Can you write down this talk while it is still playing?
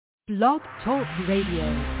Blog Talk Radio.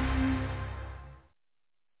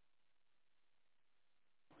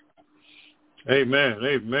 Amen.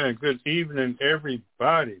 Amen. Good evening,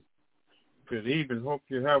 everybody. Good evening. Hope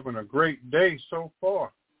you're having a great day so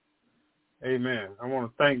far. Amen. I want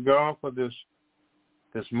to thank God for this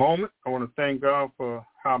moment. I want to thank God for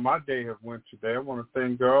how my day has went today. I want to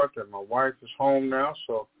thank God that my wife is home now,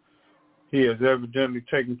 so he has evidently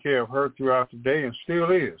taken care of her throughout the day and still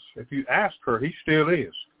is. If you ask her, he still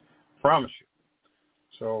is. Promise you.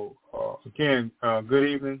 So, again, good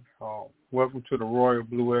evening. Welcome to the Royal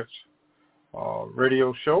Blueett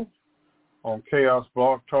radio show on Chaos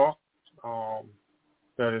Blog Talk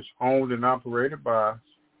that is owned and operated by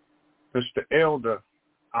Mr. Elder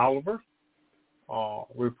Oliver.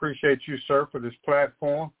 We appreciate you, sir, for this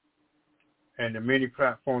platform and the many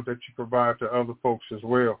platforms that you provide to other folks as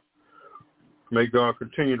well. May God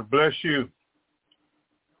continue to bless you.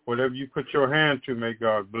 Whatever you put your hand to, may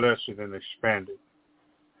God bless it and expand it.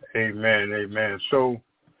 Amen, amen. So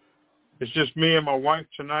it's just me and my wife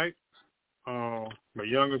tonight. My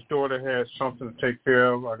youngest daughter has something to take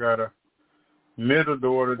care of. I got a middle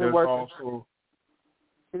daughter that's also...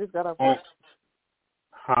 She just got off work.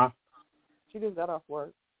 Huh? She just got off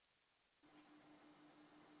work.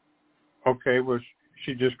 Okay, well,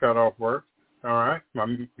 she just got off work. All right,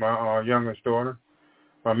 my youngest daughter.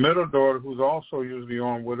 My middle daughter, who's also usually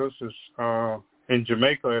on with us, is in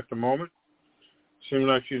Jamaica at the moment. Seems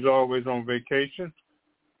like she's always on vacation.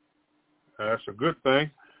 That's a good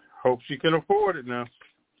thing. Hope she can afford it now,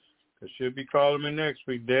 because she'll be calling me next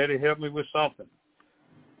week. Daddy, help me with something.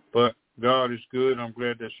 But God is good. I'm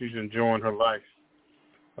glad that she's enjoying her life,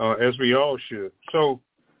 as we all should. So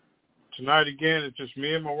tonight, again, it's just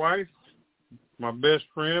me and my wife, my best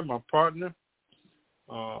friend, my partner.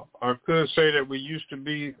 I could say that we used to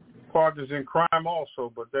be partners in crime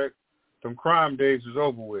also, but them crime days is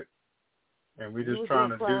over with. And we're just trying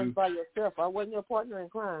to do... crime by yourself. I wasn't your partner in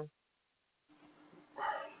crime.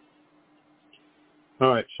 All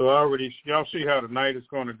right, so y'all see how the night is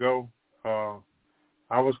going to go.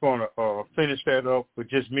 I was going to finish that up with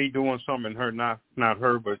just me doing something, her not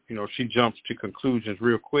her, but, she jumps to conclusions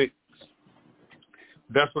real quick.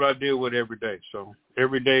 That's what I deal with every day. So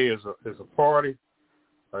every day is a party,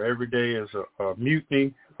 or every day is a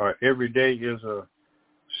mutiny, or every day is a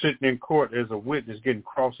sitting in court as a witness getting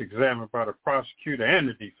cross-examined by the prosecutor and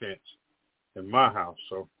the defense in my house.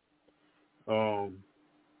 So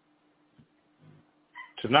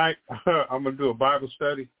tonight I'm going to do a Bible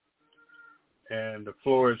study, and the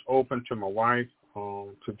floor is open to my wife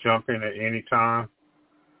to jump in at any time.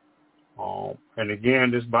 And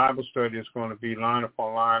again, this Bible study is going to be line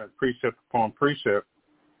upon line and precept upon precept,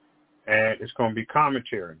 and it's going to be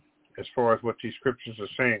commentary as far as what these scriptures are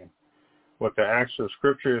saying. What the actual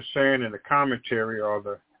scripture is saying in the commentary or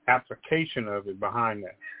the application of it behind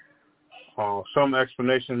that. Some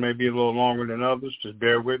explanations may be a little longer than others. Just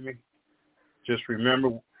bear with me. Just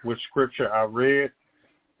remember which scripture I read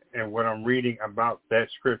and what I'm reading about that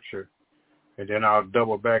scripture. And then I'll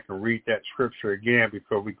double back and read that scripture again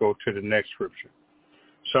before we go to the next scripture.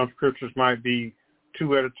 Some scriptures might be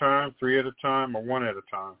 2 at a time, 3 at a time, or 1 at a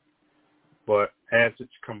time. But as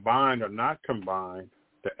it's combined or not combined,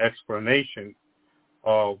 the explanation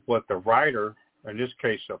of what the writer, in this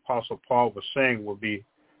case, the Apostle Paul, was saying will be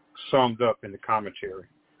summed up in the commentary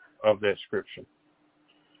of that scripture.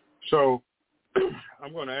 So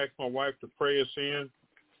I'm going to ask my wife to pray us in,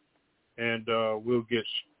 and we'll get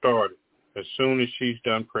started as soon as she's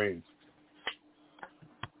done praying.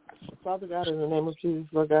 Father God, in the name of Jesus,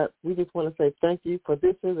 Lord God, we just want to say thank you, for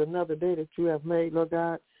this is another day that you have made, Lord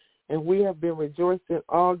God, and we have been rejoicing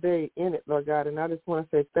all day in it, Lord God, and I just want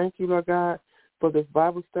to say thank you, Lord God, for this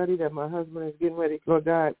Bible study that my husband is getting ready, Lord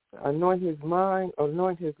God. Anoint his mind,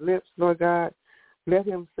 anoint his lips, Lord God. Let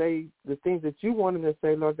him say the things that you want him to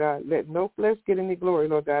say, Lord God. Let no flesh get any glory,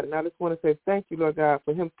 Lord God, and I just want to say thank you, Lord God,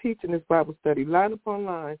 for him teaching this Bible study line upon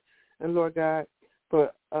line, and Lord God,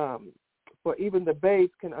 for even the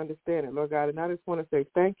babes can understand it, Lord God. And I just want to say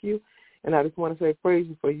thank you, and I just want to say praise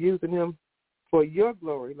you for using him for your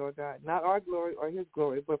glory, Lord God. Not our glory or his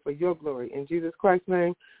glory, but for your glory. In Jesus Christ's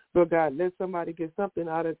name, Lord God, let somebody get something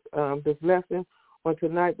out of this lesson on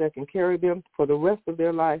tonight that can carry them for the rest of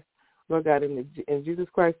their life, Lord God. In Jesus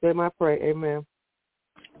Christ's name I pray, amen.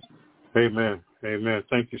 Amen. Amen.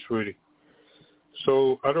 Thank you, sweetie.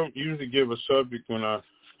 So I don't usually give a subject when I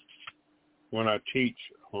teach,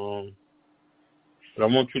 but I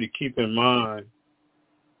want you to keep in mind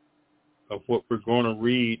of what we're going to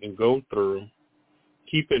read and go through.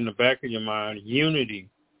 Keep in the back of your mind unity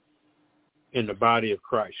in the body of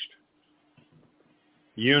Christ.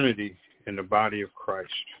 Unity in the body of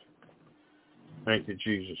Christ. Thank you,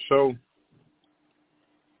 Jesus. So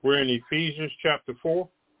we're in Ephesians chapter 4.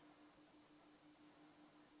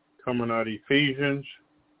 Coming out of Ephesians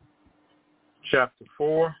chapter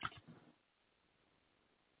 4.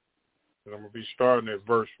 And I'm going to be starting at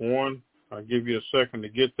verse 1. I'll give you a second to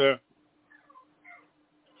get that.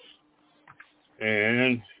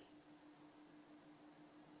 And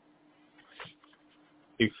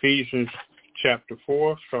Ephesians chapter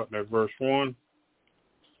 4, starting at verse 1.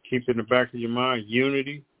 Keep in the back of your mind,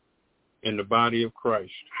 unity in the body of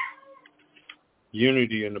Christ.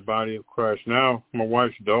 Unity in the body of Christ. Now, my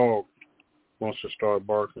wife's dog wants to start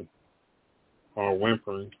barking or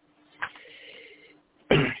whimpering.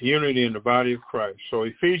 Unity in the body of Christ. So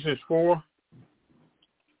Ephesians 4, I'm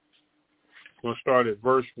going to start at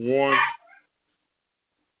verse 1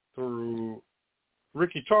 through...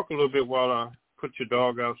 Ricky, talk a little bit while I put your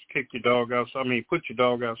dog out, put your dog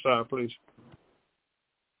outside, please.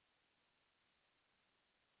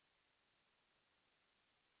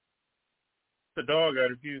 The dog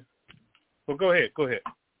out of you. Well, go ahead.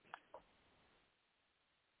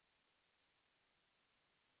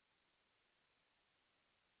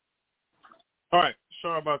 All right.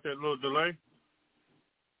 Sorry about that little delay.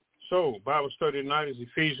 So, Bible study tonight is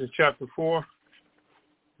Ephesians chapter 4.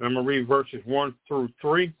 I'm going to read verses 1 through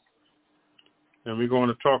 3. And we're going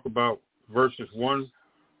to talk about verses 1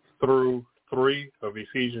 through 3 of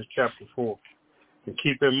Ephesians chapter 4. And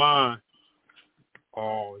keep in mind,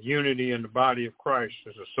 unity in the body of Christ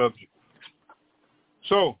is a subject.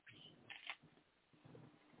 So,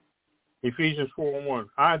 Ephesians 4:1.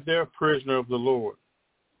 I, there, prisoner of the Lord,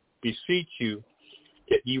 beseech you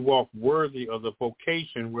that ye walk worthy of the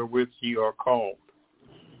vocation wherewith ye are called.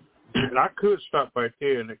 And I could stop right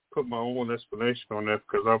there and put my own explanation on that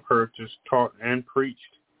because I've heard this taught and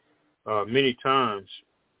preached many times.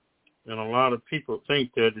 And a lot of people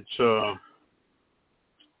think that it's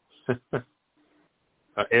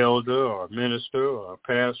an elder or a minister or a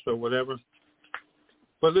pastor or whatever.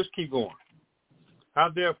 But let's keep going. I,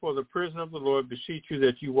 therefore, the prisoner of the Lord, beseech you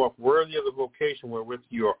that you walk worthy of the vocation wherewith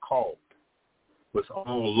you are called, with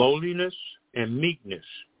all lowliness and meekness,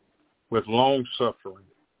 with long-suffering,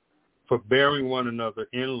 forbearing one another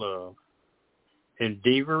in love,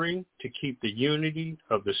 endeavoring to keep the unity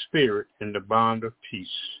of the Spirit in the bond of peace.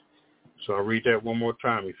 So I'll read that one more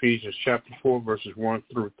time. Ephesians chapter 4, verses 1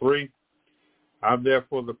 through 3. I,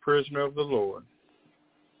 therefore, the prisoner of the Lord,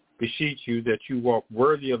 beseech you that you walk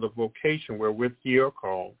worthy of the vocation wherewith ye are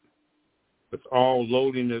called, with all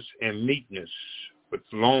lowliness and meekness, with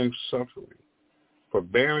long-suffering,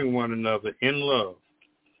 forbearing one another in love,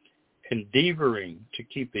 endeavoring to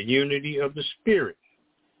keep the unity of the Spirit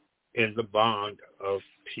in the bond of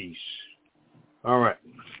peace. All right.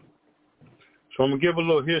 So I'm going to give a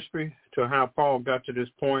little history to how Paul got to this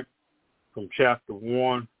point from chapter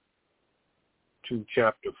 1 to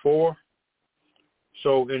chapter 4.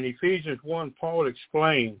 So in Ephesians 1, Paul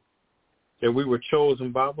explained that we were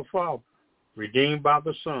chosen by the Father, redeemed by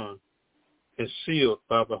the Son, and sealed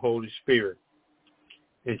by the Holy Spirit.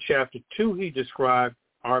 In chapter 2, he described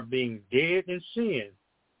our being dead in sin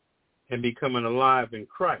and becoming alive in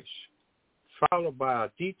Christ, followed by a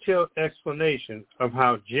detailed explanation of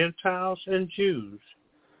how Gentiles and Jews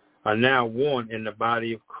are now one in the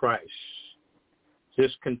body of Christ.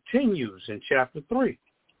 This continues in chapter 3,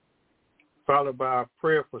 followed by a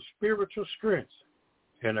prayer for spiritual strength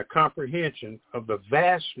and a comprehension of the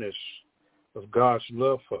vastness of God's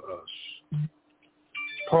love for us.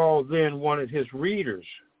 Paul then wanted his readers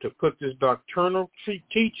to put this doctrinal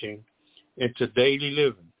teaching into daily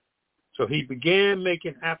living. So he began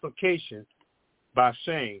making application by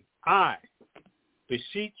saying, I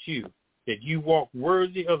beseech you that you walk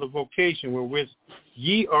worthy of the vocation wherewith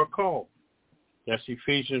ye are called. That's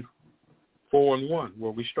Ephesians 4:1,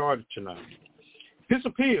 where we started tonight. His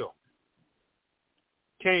appeal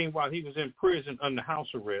came while he was in prison under house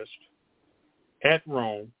arrest at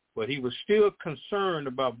Rome, but he was still concerned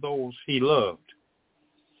about those he loved.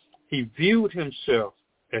 He viewed himself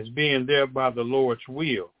as being there by the Lord's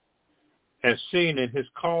will, as seen in his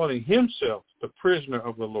calling himself the prisoner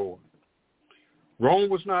of the Lord. Rome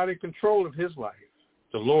was not in control of his life.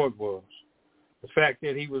 The Lord was. The fact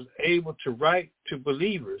that he was able to write to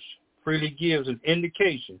believers freely gives an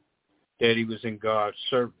indication that he was in God's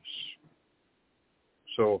service.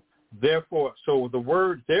 So the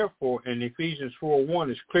word therefore in Ephesians 4:1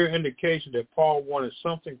 is clear indication that Paul wanted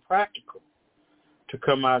something practical to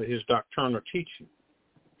come out of his doctrinal teaching.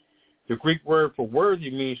 The Greek word for worthy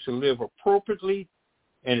means to live appropriately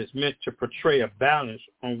and is meant to portray a balance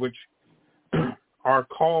on which our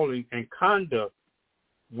calling and conduct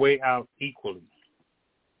weigh out equally.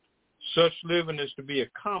 Such living is to be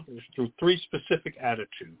accomplished through three specific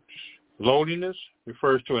attitudes. Lowliness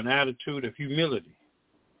refers to an attitude of humility,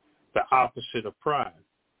 the opposite of pride.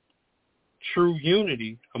 True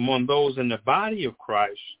unity among those in the body of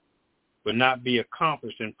Christ would not be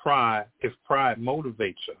accomplished in pride if pride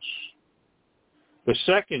motivates us. The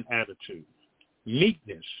second attitude,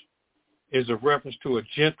 meekness, is a reference to a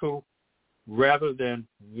gentle rather than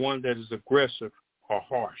one that is aggressive or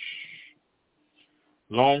harsh.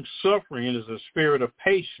 Long-suffering is a spirit of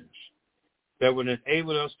patience that would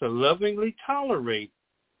enable us to lovingly tolerate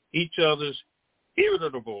each other's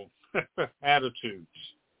irritable attitudes.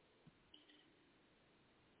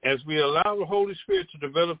 As we allow the Holy Spirit to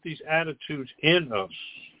develop these attitudes in us,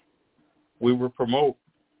 we will promote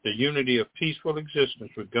the unity of peaceful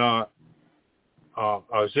existence with God, full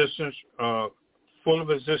of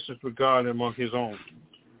existence with God among his own.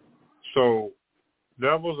 So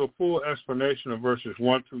that was a full explanation of verses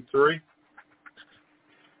 1 through 3.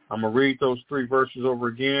 I'm going to read those 3 verses over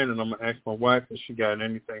again, and I'm going to ask my wife if she got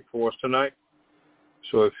anything for us tonight.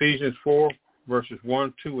 So Ephesians 4, verses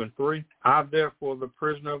 1, 2, and 3. I, therefore, the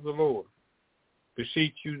prisoner of the Lord,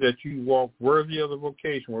 beseech you that you walk worthy of the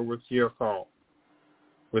vocation wherewith ye are called,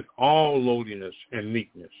 with all lowliness and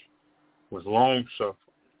meekness, with long-suffering,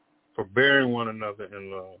 forbearing one another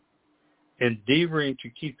in love, endeavoring to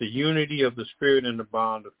keep the unity of the Spirit in the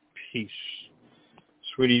bond of peace.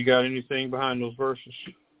 Sweetie, you got anything behind those verses?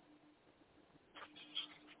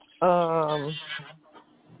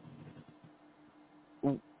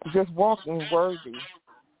 Just walking worthy,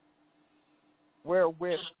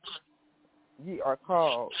 wherewith ye are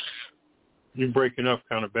called. You're breaking up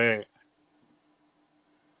kind of bad.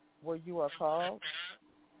 Where you are called?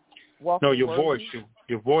 Walking no, your worthy?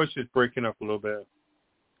 voice is breaking up a little bit.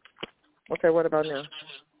 Okay, what about now?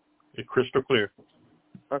 It's crystal clear.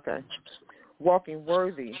 Okay. Walking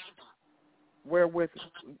worthy, wherewith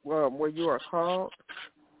where you are called.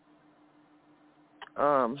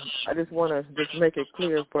 I just want to just make it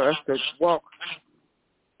clear for us to walk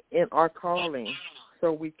in our calling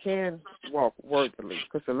so we can walk worthily.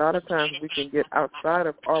 Because a lot of times we can get outside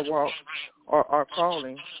of our walk or our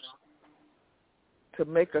calling to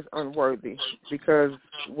make us unworthy. Because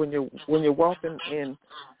when you're walking in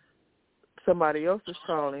somebody else's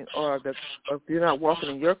calling, or if you're not walking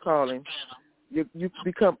in your calling, you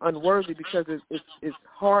become unworthy because it's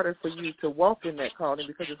harder for you to walk in that calling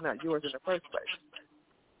because it's not yours in the first place.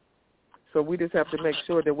 So we just have to make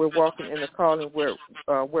sure that we're walking in the calling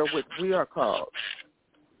wherewith we are called,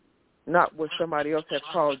 not what somebody else has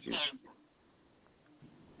called you.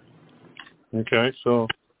 Okay, so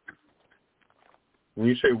when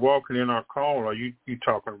you say walking in our call, are you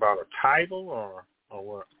talking about a title or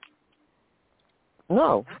what?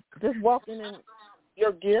 No, just walking in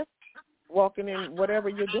your gift, walking in whatever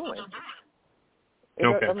you're doing.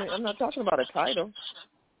 Okay. I mean, I'm not talking about a title.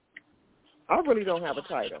 I really don't have a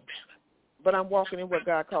title, but I'm walking in what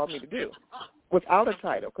God called me to do without a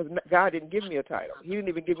title, because God didn't give me a title. He didn't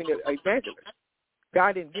even give me an evangelist.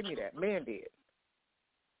 God didn't give me that. Man did.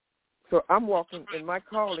 So I'm walking in my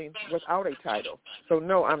calling without a title. So,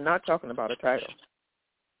 no, I'm not talking about a title.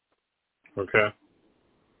 Okay.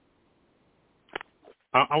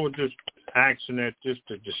 I was just asking that just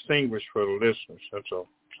to distinguish for the listeners, that's all.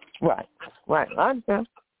 Right. I understand.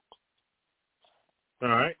 All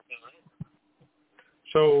right.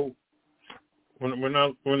 So when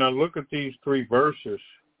I look at these 3 verses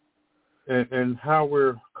and how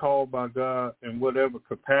we're called by God in whatever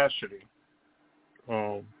capacity,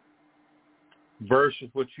 versus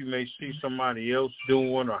what you may see somebody else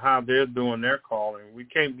doing or how they're doing their calling, we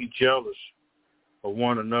can't be jealous of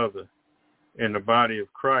one another in the body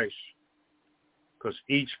of Christ, because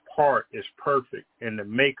each part is perfect in the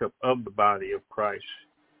makeup of the body of Christ.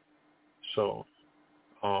 So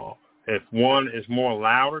if one is more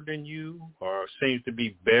louder than you or seems to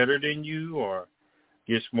be better than you or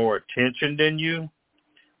gets more attention than you,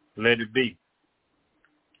 let it be.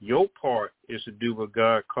 Your part is to do what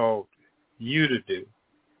God called you to do.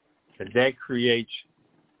 And that creates,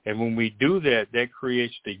 and when we do that, that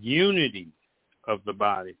creates the unity of the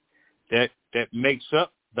body. That makes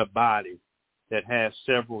up the body that has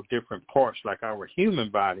several different parts, like our human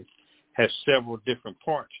body has several different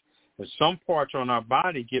parts. And some parts on our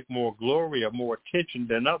body get more glory or more attention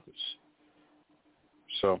than others.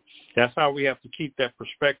 So that's how we have to keep that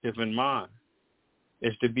perspective in mind,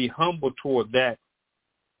 is to be humble toward that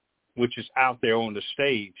which is out there on the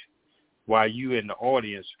stage while you in the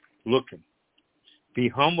audience looking. Be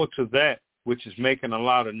humble to that which is making a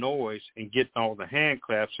lot of noise and getting all the hand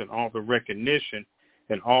claps and all the recognition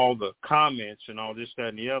and all the comments and all this, that,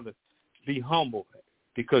 and the other. Be humble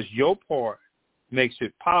because your part makes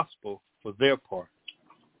it possible for their part,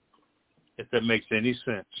 if that makes any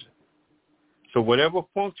sense. So whatever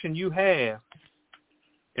function you have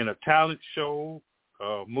in a talent show,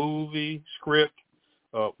 movie, script,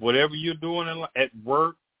 whatever you're doing at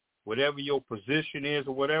work, whatever your position is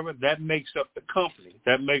or whatever, that makes up the company.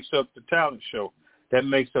 That makes up the talent show. That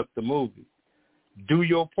makes up the movie. Do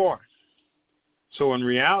your part. So in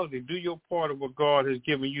reality, do your part of what God has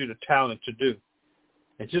given you the talent to do.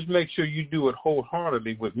 And just make sure you do it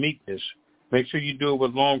wholeheartedly with meekness. Make sure you do it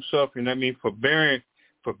with long-suffering. I mean, for bearing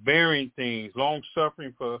things.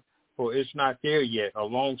 Long-suffering for it's not there yet. Or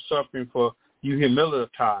long-suffering for you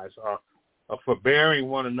humilitize. Or for bearing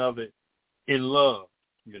one another in love,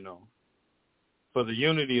 for the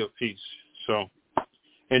unity of peace. So,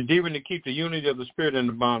 endeavoring to keep the unity of the Spirit in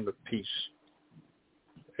the bond of peace.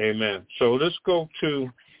 Amen. So let's go to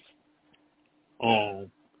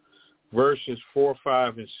verses 4,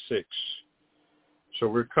 5, and 6. So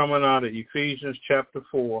we're coming out of Ephesians chapter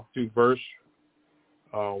 4 through verse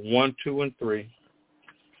 1, 2, and 3.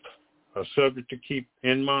 A subject to keep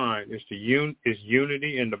in mind is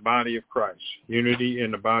unity in the body of Christ. Unity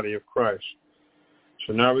in the body of Christ.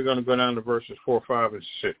 So now we're going to go down to verses 4, 5, and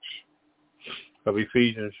 6 of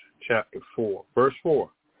Ephesians chapter 4. Verse 4.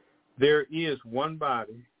 There is one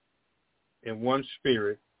body and one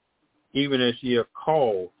Spirit, even as ye are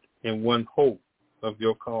called in one hope of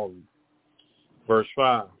your calling. Verse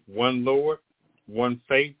 5. One Lord, one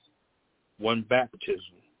faith, one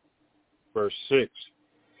baptism. Verse 6.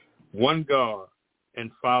 One God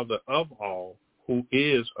and Father of all, who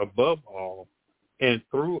is above all, and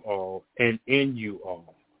through all, and in you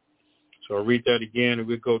all. So I'll read that again, and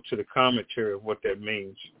we'll go to the commentary of what that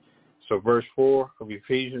means. So verse 4 of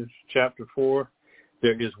Ephesians chapter 4,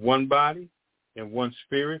 there is one body and one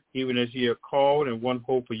Spirit, even as ye are called, and one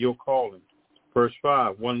hope of your calling. Verse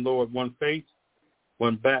 5, one Lord, one faith,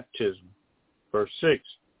 one baptism. Verse 6,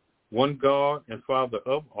 one God and Father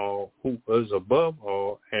of all, who is above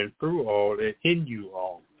all, and through all, and in you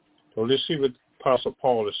all. So let's see what Apostle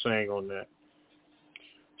Paul is saying on that.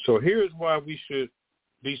 So here's why we should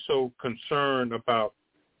be so concerned about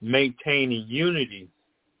maintaining unity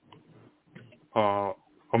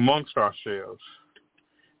amongst ourselves.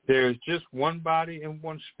 There is just one body and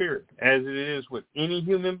one Spirit. As it is with any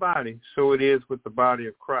human body, so it is with the body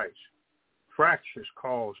of Christ. Fractures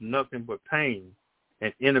cause nothing but pain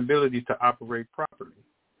and inability to operate properly.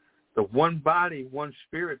 The one body, one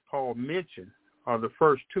Spirit Paul mentioned are the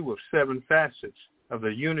first two of 7 facets of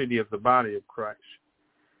the unity of the body of Christ.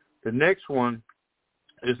 The next one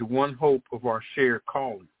is the one hope of our shared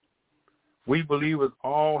calling. We believers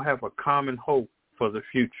all have a common hope for the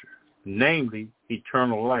future, namely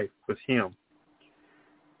eternal life with him.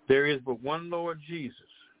 There is but one Lord Jesus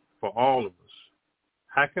for all of us.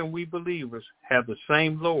 How can we believers have the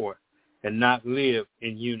same Lord and not live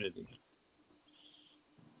in unity?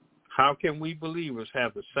 How can we believers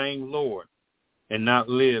have the same Lord and not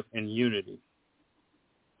live in unity?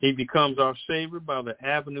 He becomes our Savior by the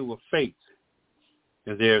avenue of faith,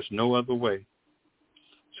 and there's no other way.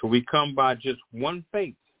 So we come by just one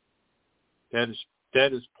faith. That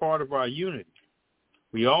is part of our unity.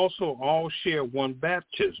 We also all share one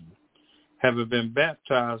baptism, having been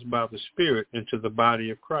baptized by the Spirit into the body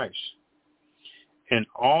of Christ. And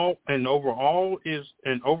overall is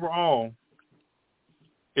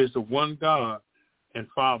the one God and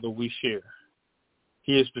Father we share.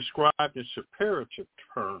 He is described in superlative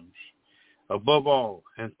terms, above all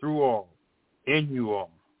and through all, in you all.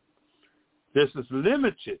 This is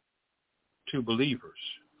limited to believers,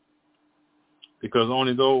 because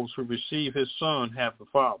only those who receive his Son have the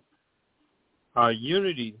Father. Our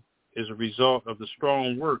unity is a result of the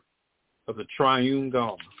strong work of the triune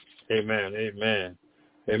God. Amen, amen,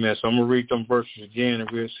 amen. So I'm going to read them verses again, and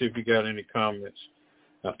we'll see if we got any comments.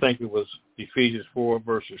 I think it was Ephesians 4,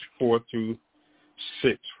 verses 4 through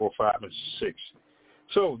 6, 4, 5, and 6.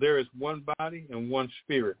 So there is one body and one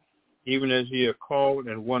Spirit, even as ye are called,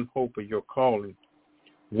 and one hope of your calling.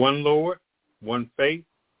 One Lord, one faith,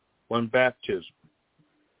 one baptism.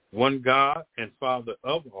 One God and Father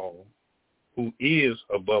of all, who is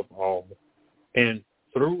above all, and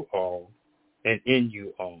through all, and in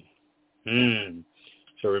you all.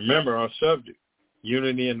 So remember our subject,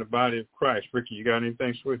 unity in the body of Christ. Ricky, you got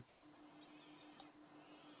anything, sweet?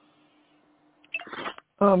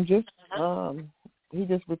 He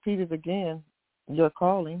just repeated again, your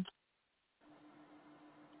calling.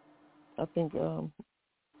 I think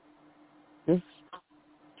just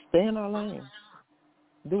stay in our lane.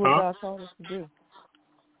 Do what God called us to do.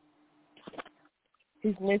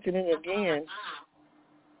 He's mentioning again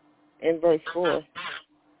in verse 4,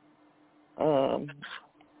 about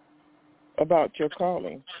your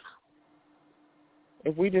calling.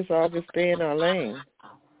 If we just all just stay in our lane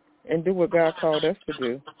and do what God called us to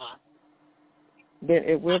do, then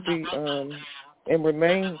it will be and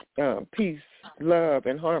remain peace, love,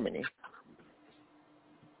 and harmony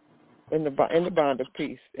in the bond of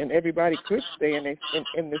peace. And everybody could stay in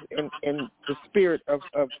the spirit of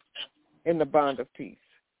in the bond of peace.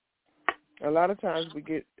 A lot of times we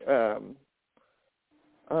get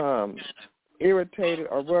irritated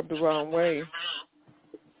or rubbed the wrong way,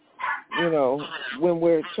 when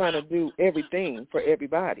we're trying to do everything for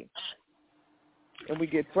everybody, and we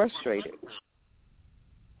get frustrated.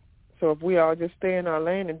 So if we all just stay in our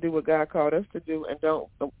lane and do what God called us to do, and don't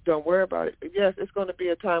worry about it. Yes, it's going to be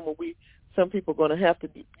a time when some people are going to have to,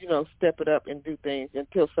 step it up and do things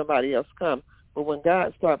until somebody else comes. But when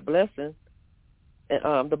God starts blessing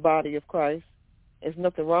the body of Christ, there's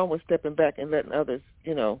nothing wrong with stepping back and letting others,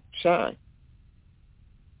 shine.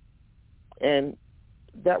 And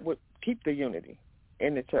that would keep the unity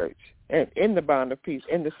in the church and in the bond of peace,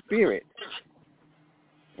 in the spirit,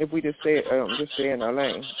 if we just stay in our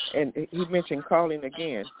lane. And he mentioned calling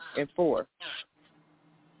again in 4.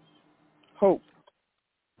 Hope.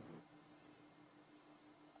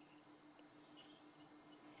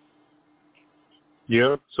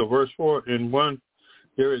 Yeah, so verse 4,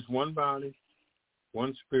 there is one body,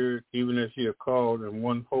 one spirit, even as ye are called, and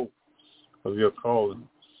one hope of your calling.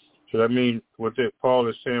 So that means what Paul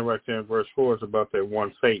is saying right there in verse 4 is about that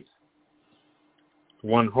one faith,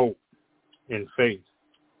 one hope in faith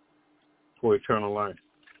for eternal life.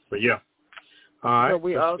 But yeah. All right. So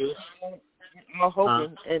we all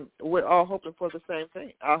hoping, and we're all hoping for the same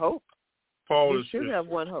thing. I hope. We should have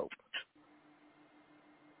one hope.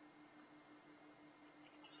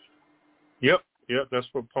 Yep, that's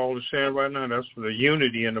what Paul is saying right now. That's for the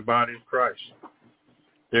unity in the body of Christ.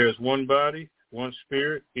 There is one body, one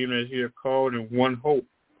spirit, even as you are called, and one hope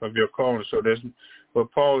of your calling. So there's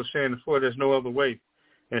what Paul is saying before, there's no other way.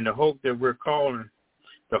 And the hope that we're calling,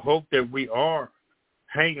 the hope that we are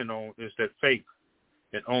hanging on is that faith.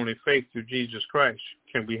 And only faith through Jesus Christ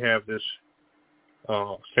can we have this,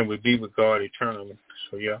 can we be with God eternally.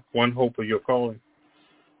 So yeah, one hope of your calling,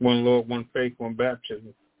 one Lord, one faith, one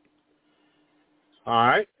baptism. All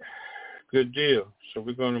right, good deal. So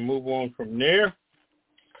we're going to move on from there,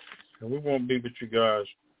 and we won't be with you guys.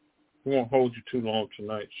 We won't hold you too long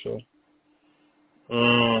tonight. So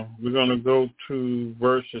we're going to go to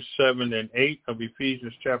verses 7 and 8 of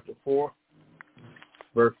Ephesians chapter 4,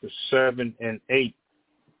 verses 7 and 8.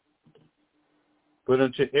 But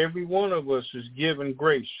unto every one of us is given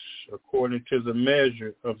grace according to the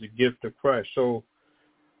measure of the gift of Christ. So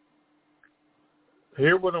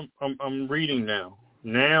hear what I'm reading now.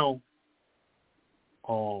 Now,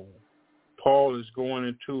 Paul is going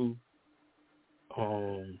into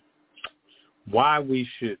why we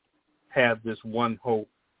should have this one hope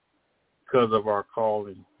because of our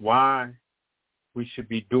calling. Why we should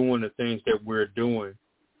be doing the things that we're doing.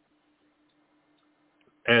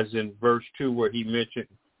 As in verse 2 where he mentioned,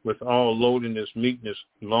 with all lowliness, meekness,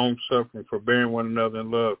 long-suffering, forbearing one another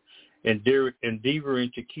in love,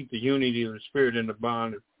 endeavoring to keep the unity of the Spirit in the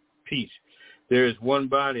bond of peace. There is one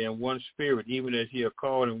body and one Spirit, even as ye are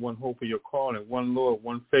called, and one hope of your calling, one Lord,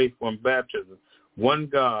 one faith, one baptism, one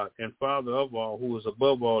God and Father of all, who is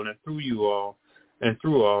above all and through you all, and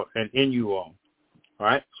through all, and in you all. All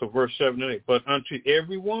right, so verse 7 and 8. But unto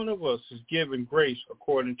every one of us is given grace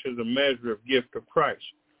according to the measure of gift of Christ.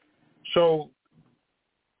 So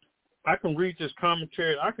I can read this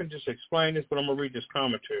commentary. I can just explain this, but I'm going to read this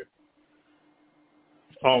commentary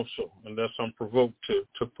also, unless I'm provoked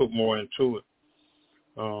to put more into it.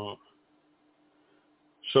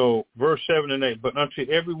 So verse 7 and 8. But unto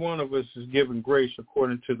every one of us is given grace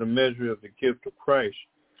according to the measure of the gift of Christ.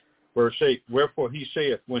 Verse 8. Wherefore he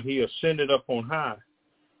saith, when he ascended up on high,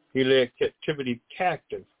 he led captivity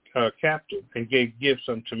captive and gave gifts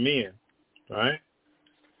unto men. All right?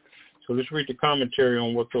 So let's read the commentary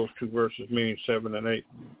on what those two verses mean, 7 and 8.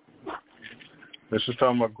 This is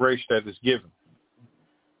talking about grace that is given.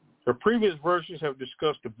 The previous verses have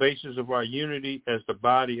discussed the basis of our unity as the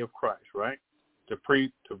body of Christ, right? The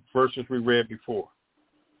verses we read before.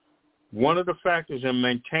 One of the factors in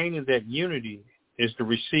maintaining that unity is the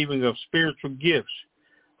receiving of spiritual gifts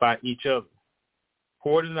by each other.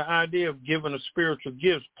 According to the idea of giving of spiritual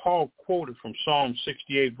gifts, Paul quoted from Psalm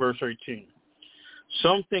 68, verse 18.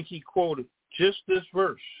 Some think he quoted just this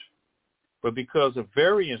verse, but because of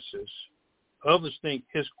variances, others think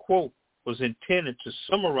his quote was intended to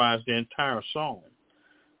summarize the entire psalm.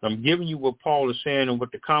 I'm giving you what Paul is saying and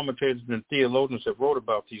what the commentators and theologians have wrote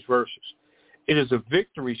about these verses. It is a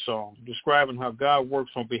victory song describing how God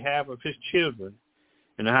works on behalf of his children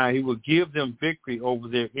and how he will give them victory over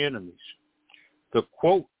their enemies. The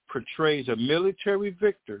quote portrays a military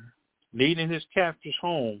victor leading his captors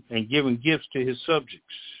home and giving gifts to his subjects.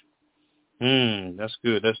 That's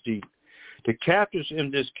good. That's deep. The captors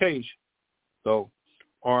in this case, though,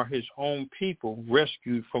 are his own people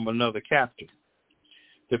rescued from another captive.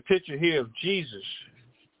 The picture here of Jesus,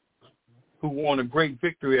 who won a great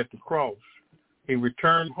victory at the cross. He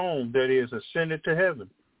returned home, that is, ascended to heaven,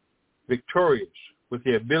 victorious, with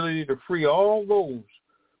the ability to free all those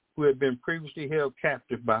who had been previously held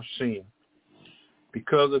captive by sin.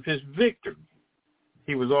 Because of his victory,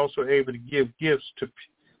 he was also able to give gifts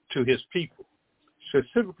to his people,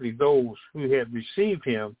 specifically those who had received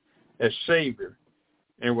him as Savior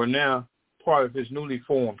and were now part of his newly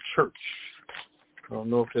formed church. I don't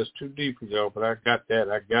know if that's too deep for y'all, but I got that.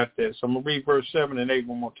 So I'm going to read verse 7 and 8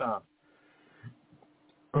 one more time.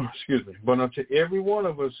 Excuse me. But unto every one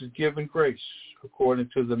of us is given grace, according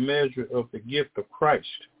to the measure of the gift of Christ.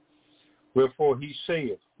 Wherefore he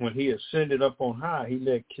saith, when he ascended up on high, he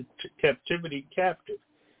led captivity captive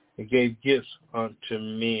and gave gifts unto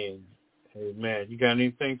men. Amen. You got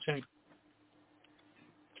anything, Tank?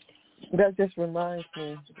 That just reminds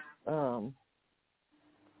me,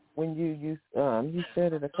 when you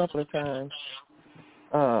said it a couple of times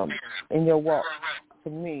in your walk to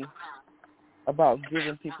me about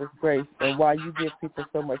giving people grace, and why you give people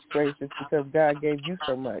so much grace is because God gave you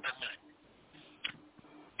so much.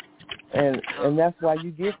 And that's why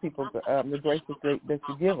you give people the grace that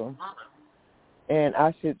you give them. And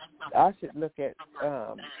I should look at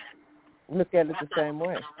it the same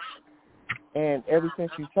way. And ever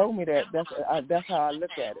since you told me that, that's how I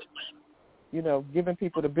look at it. You know, giving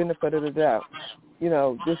people the benefit of the doubt. You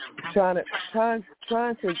know, just trying to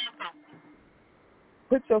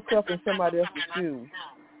put yourself in somebody else's shoes.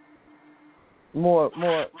 More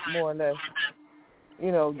or less.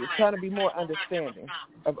 You know, you're trying to be more understanding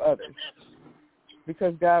of others,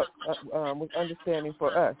 because God was understanding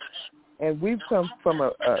for us, and we've come from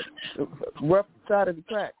a rough side of the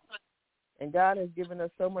track, and God has given us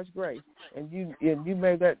so much grace, and you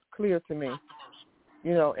made that clear to me,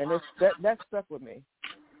 you know, and that stuck with me.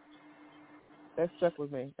 That stuck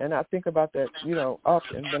with me, and I think about that, you know,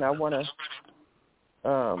 often. Then I want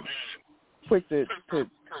to quick to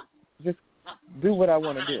just do what I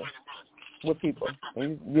want to do with people.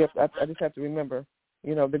 And I just have to remember,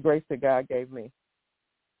 you know, the grace that God gave me.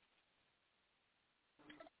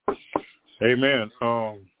 Amen.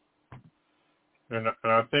 And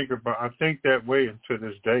I think that way to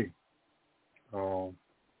this day.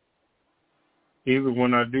 Even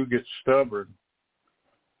when I do get stubborn,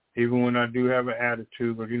 even when I do have an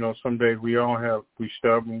attitude, but you know, some days we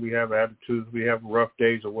stubborn, we have attitudes, we have rough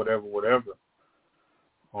days or whatever.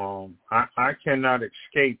 I cannot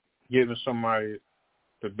escape giving somebody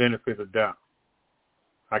the benefit of doubt.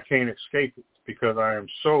 I can't escape it because I am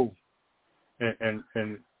so, and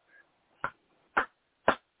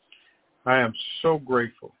I am so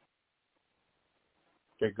grateful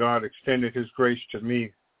that God extended his grace to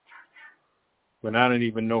me when I didn't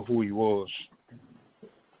even know who he was.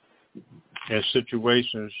 In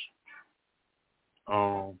situations,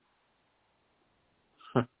 a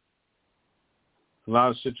lot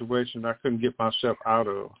of situations I couldn't get myself out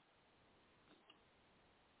of.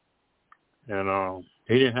 And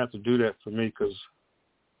he didn't have to do that for me, because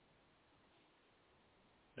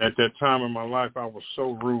at that time in my life I was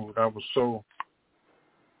so rude. I was so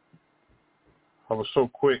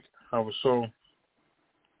quick. I was so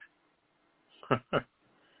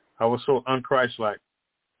unchristlike.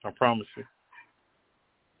 I promise you.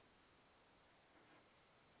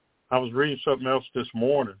 I was reading something else this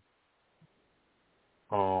morning.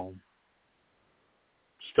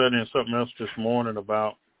 Studying something else this morning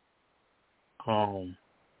about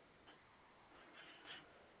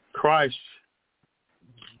Christ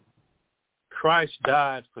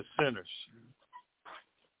died for sinners.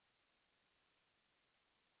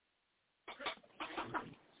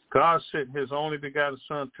 God sent his only begotten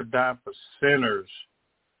Son to die for sinners,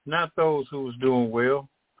 not those who was doing well.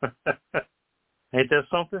 Ain't that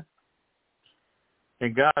something?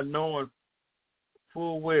 And God knowing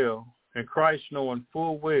full well, and Christ knowing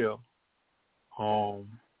full well,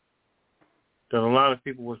 that a lot of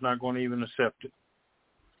people was not going to even accept it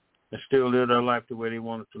and still live their life the way they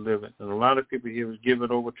wanted to live it. And a lot of people here was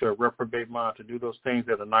given over to a reprobate mind to do those things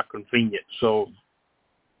that are not convenient. So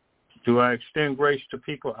do I extend grace to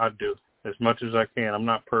people? I do, as much as I can. I'm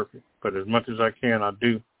not perfect, but as much as I can, I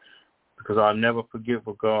do, because I'll never forget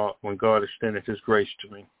when God extended his grace to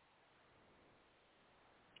me.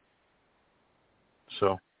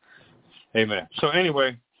 So, amen. So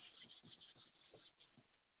anyway,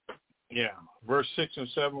 yeah, verse 6 and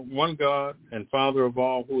 7, one God and Father of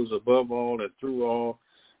all, who is above all and through all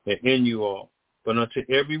and in you all. But unto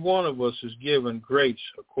every one of us is given grace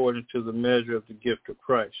according to the measure of the gift of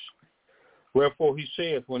Christ. Wherefore he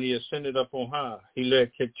saith, when he ascended up on high, he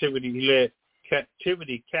led captivity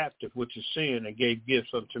captive, which is sin, and gave gifts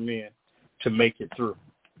unto men to make it through.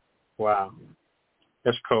 Wow.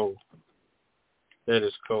 That's cold. That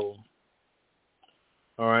is cold.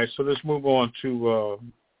 All right, so let's move on to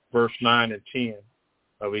verse 9 and 10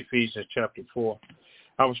 of Ephesians chapter 4.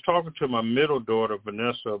 I was talking to my middle daughter,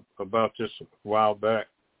 Vanessa, about this a while back,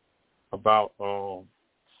 about, for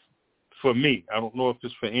me, I don't know if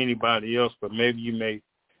it's for anybody else, but maybe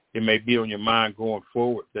it may be on your mind going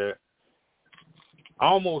forward, that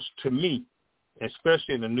almost to me,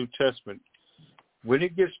 especially in the New Testament, when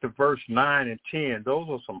it gets to verse 9 and 10, those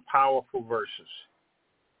are some powerful verses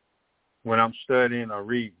when I'm studying or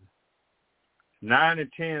reading. 9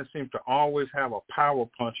 and 10 seem to always have a power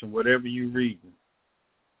punch in whatever you're reading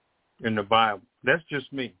in the Bible. That's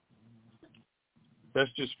just me.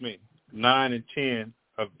 That's just me. 9 and 10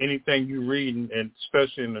 of anything you're reading, and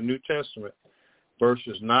especially in the New Testament,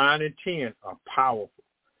 verses 9 and 10 are powerful.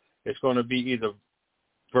 It's going to be either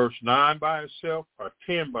verse 9 by itself or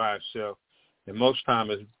 10 by itself, and most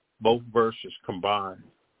times it's both verses combined.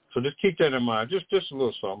 So just keep that in mind. Just a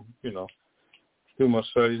little something, Through my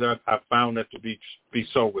studies, I found that to be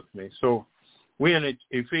so with me. So we're in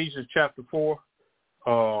Ephesians chapter 4.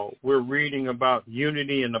 We're reading about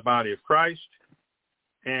unity in the body of Christ,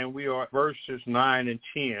 and we are at verses 9 and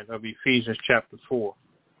 10 of Ephesians chapter 4.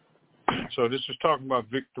 So this is talking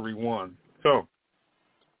about victory 1. So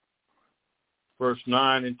verse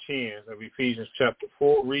 9 and 10 of Ephesians chapter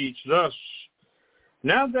 4 reads thus,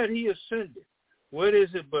 now that he ascended, what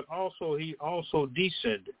is it but also he also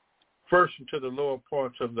descended first into the lower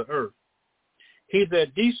parts of the earth? He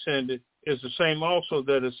that descended is the same also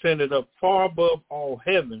that ascended up far above all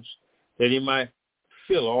heavens, that he might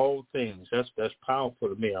fill all things. That's powerful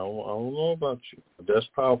to me. I don't know about you, but that's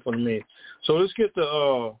powerful to me. So let's get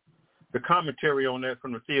the commentary on that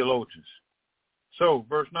from the theologians. So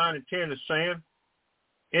verse 9 and 10 is saying,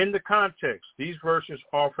 in the context, these verses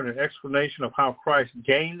offer an explanation of how Christ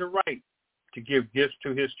gained the right to give gifts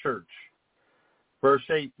to his church. Verse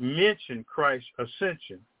 8 mentioned Christ's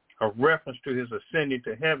ascension, a reference to his ascending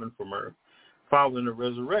to heaven from earth following the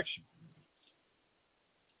resurrection.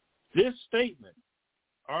 This statement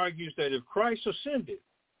argues that if Christ ascended,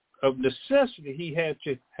 of necessity he had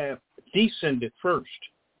to have descended first.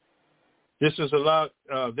 There's a lot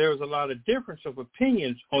of difference of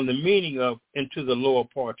opinions on the meaning of into the lower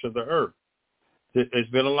parts of the earth. There's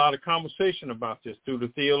been a lot of conversation about this through the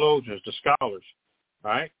theologians, the scholars,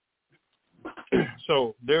 right?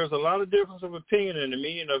 So there's a lot of difference of opinion in the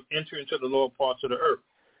meaning of enter into the lower parts of the earth.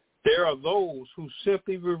 There are those who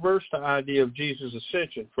simply reverse the idea of Jesus'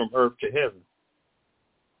 ascension from earth to heaven,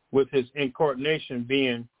 with his incarnation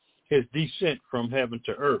being his descent from heaven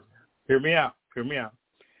to earth. Hear me out.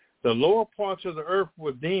 The lower parts of the earth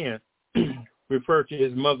would then refer to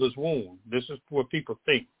his mother's womb. This is what people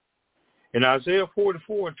think. In Isaiah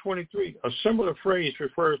 44 and 23, a similar phrase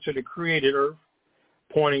refers to the created earth,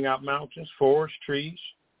 pointing out mountains, forests, trees.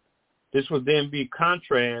 This would then be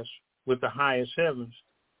contrast with the highest heavens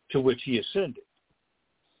to which he ascended.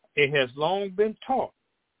 It has long been taught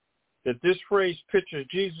that this phrase pictures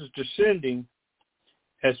Jesus descending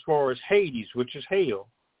as far as Hades, which is hell,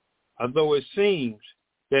 although it seems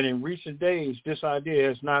that in recent days this idea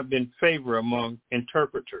has not been favored among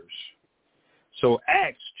interpreters. So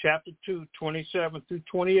Acts chapter 2, 27 through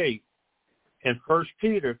 28, and 1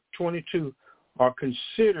 Peter 22 are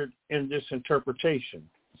considered in this interpretation,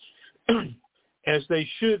 as they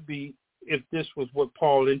should be if this was what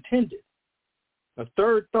Paul intended. A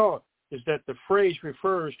third thought is that the phrase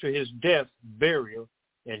refers to his death, burial,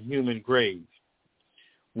 and human grave.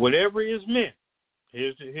 Whatever is meant,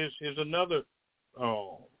 here's another,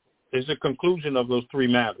 is the conclusion of those three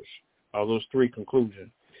matters, or those three conclusions.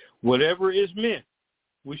 Whatever is meant,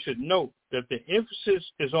 we should note that the emphasis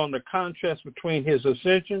is on the contrast between his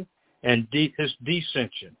ascension and his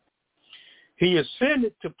descension. He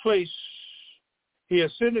ascended to a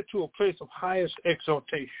place of highest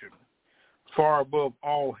exaltation, far above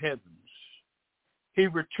all heavens. He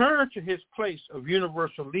returned to his place of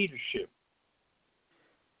universal leadership,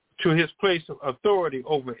 to his place of authority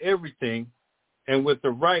over everything, and with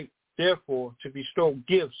the right, therefore, to bestow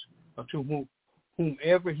gifts unto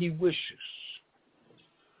whomever he wishes.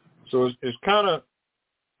 So it's kind of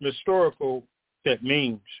historical, that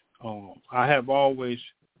means. I have always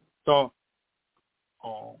thought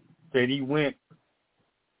that he went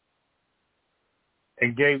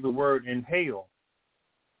and gave the word inhale.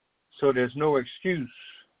 So there's no excuse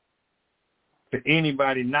for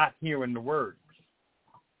anybody not hearing the word.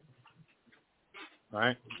 All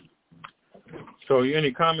right? So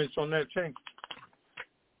any comments on that, Chink?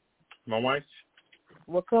 My wife?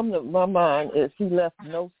 What comes to my mind is he left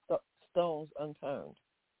no stones unturned.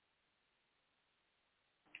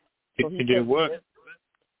 So he did what?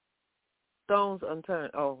 Stones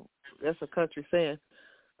unturned. Oh, that's a country saying.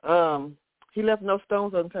 He left no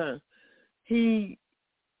stones unturned.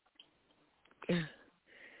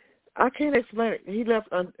 I can't explain it. He left,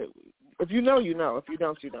 if you know, you know. If you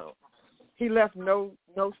don't, you don't. He left no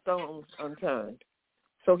stones unturned.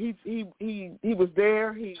 So he was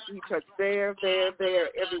there. He touched there,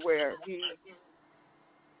 everywhere.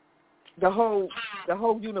 The whole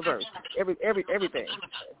universe, everything.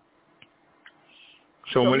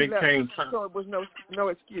 So when it came time, so it was no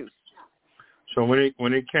excuse. So when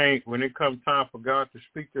it comes time for God to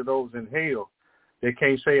speak to those in hell, they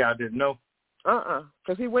can't say I didn't know.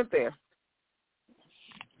 Because he went there.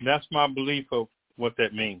 That's my belief of what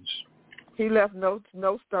that means. He left no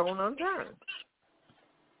stone unturned.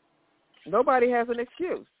 Nobody has an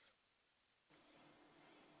excuse.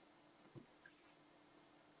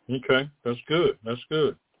 Okay, that's good. That's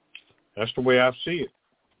good. That's the way I see it.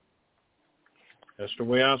 That's the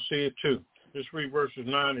way I see it too. Let's read verses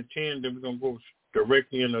 9 and 10, then we're going to go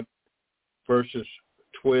directly into verses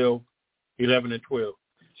 11 and 12.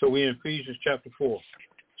 So we're in Ephesians chapter 4,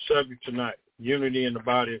 subject tonight, unity in the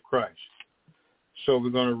body of Christ. So we're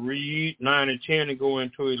going to read 9 and 10 and go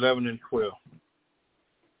into 11 and 12.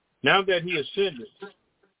 Now that he ascended,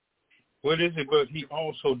 what is it but he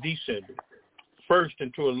also descended, first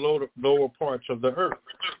into a lower parts of the earth.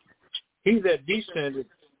 He that descended,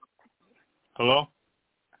 hello?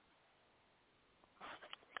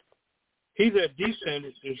 He that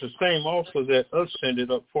descended is the same also that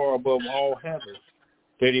ascended up far above all heavens,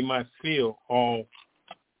 that he might fill all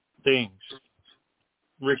things.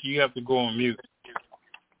 Ricky, you have to go on mute.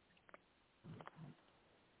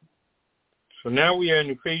 So now we are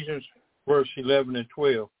in Ephesians verse 11 and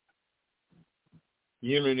 12,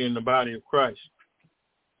 unity in the body of Christ.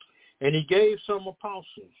 And he gave some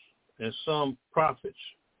apostles and some prophets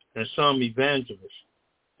and some evangelists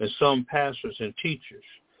and some pastors and teachers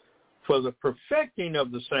for the perfecting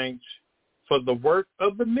of the saints, for the work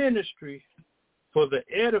of the ministry, for the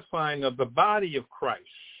edifying of the body of Christ.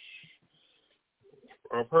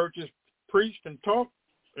 I've heard this preached and taught,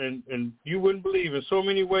 and you wouldn't believe in so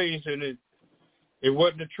many ways, and it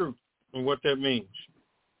wasn't the truth and what that means.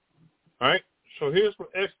 All right? So here's the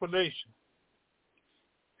explanation.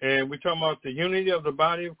 And we're talking about the unity of the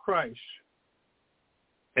body of Christ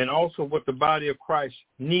and also what the body of Christ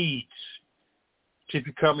needs to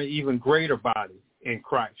become an even greater body in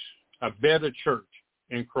Christ, a better church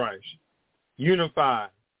in Christ, unified.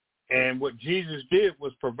 And what Jesus did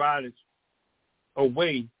was provided a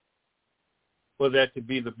way for that to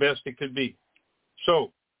be the best it could be.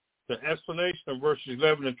 So the explanation of verses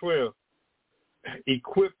 11 and 12,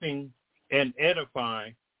 equipping and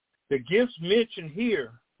edifying, the gifts mentioned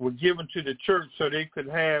here were given to the church so they could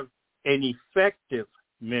have an effective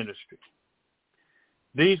ministry.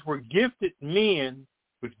 These were gifted men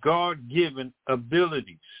with God-given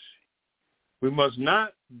abilities. We must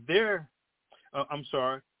note there's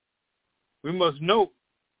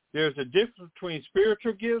a difference between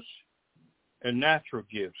spiritual gifts and natural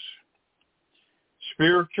gifts.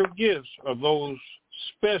 Spiritual gifts are those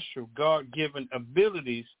special God-given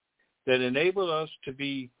abilities that enable us to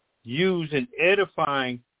be used in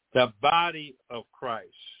edifying the body of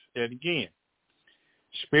Christ. That again,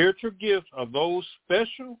 spiritual gifts are those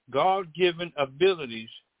special God-given abilities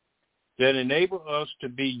that enable us to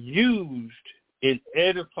be used in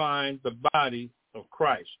edifying the body of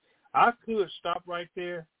Christ. I could stop right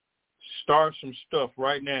there, start some stuff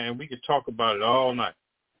right now, and we could talk about it all night,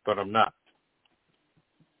 but I'm not.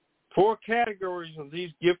 4 categories of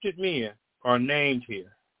these gifted men are named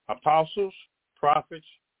here: apostles, prophets,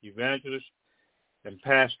 evangelists, and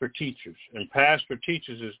pastor teachers. And pastor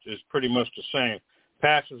teachers is pretty much the same.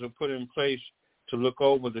 Pastors are put in place to look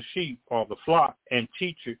over the sheep or the flock and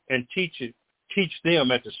teach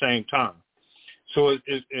them at the same time. So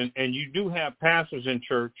and you do have pastors in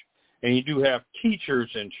church, and you do have teachers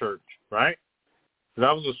in church, right?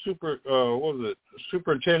 I was a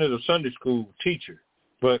superintendent of Sunday school teacher,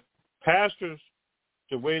 but pastors,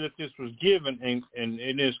 the way that this was given and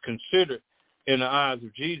it is considered in the eyes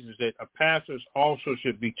of Jesus, that pastors also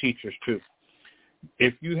should be teachers too.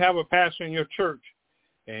 If you have a pastor in your church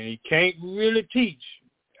and he can't really teach,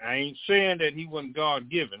 I ain't saying that he wasn't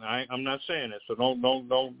God-given. I'm not saying that. So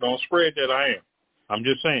don't spread that I am. I'm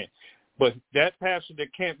just saying. But that pastor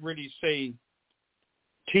that can't really say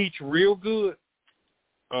teach real good,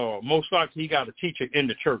 most likely he got to teach it in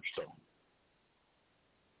the church, though.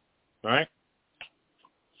 Right?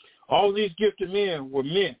 All these gifted men were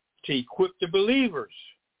meant to equip the believers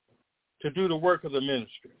to do the work of the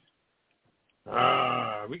ministry.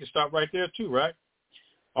 We can stop right there too, right?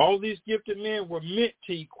 All these gifted men were meant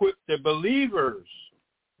to equip the believers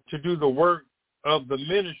to do the work of the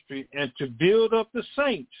ministry and to build up the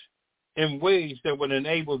saints in ways that would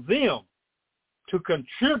enable them to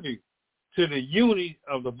contribute to the unity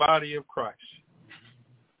of the body of Christ.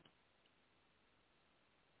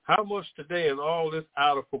 How much today is all this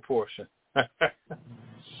out of proportion?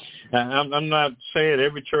 I'm not saying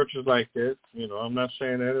every church is like this. You know, I'm not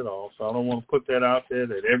saying that at all. So I don't want to put that out there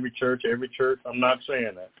that every church, I'm not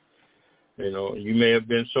saying that. You know, you may have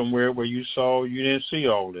been somewhere where you didn't see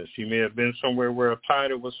all this. You may have been somewhere where a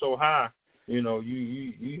title was so high, you know,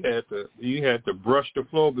 you had to brush the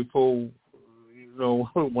floor before, you know,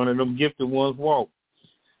 one of them gifted ones walked.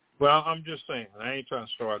 Well, I'm just saying, I ain't trying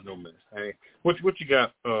to start no mess. What you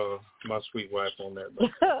got, my sweet wife, on that?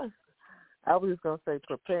 I was just gonna say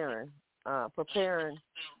preparing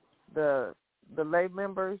the lay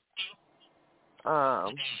members.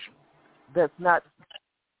 That's not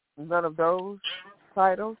none of those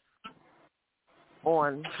titles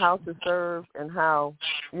on how to serve and how,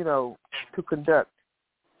 you know, to conduct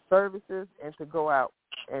services and to go out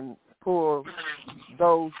and pull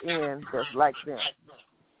those in that's like them,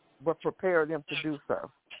 but prepare them to do so.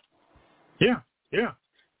 Yeah.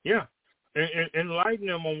 And enlighten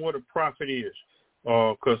them on what a prophet is,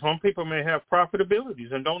 because some people may have prophet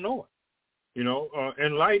abilities and don't know it. You know,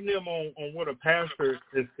 enlighten them on what a pastor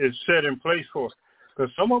is set in place for, because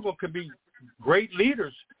some of them could be great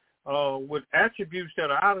leaders with attributes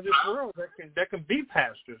that are out of this world that can be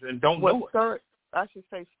pastors and don't know it. I should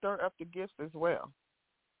say stir up the gifts as well.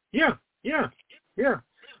 Yeah.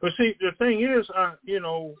 But see, the thing is, you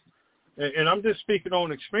know, and I'm just speaking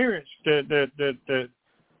on experience that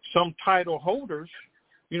some title holders,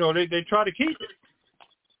 you know, they try to keep it.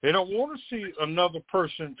 They don't want to see another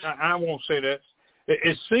person. I won't say that.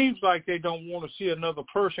 It seems like they don't want to see another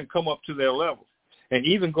person come up to their level and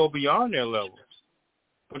even go beyond their level.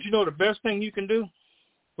 But you know, the best thing you can do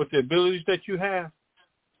with the abilities that you have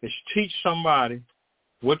is teach somebody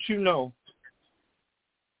what you know,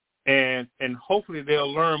 and hopefully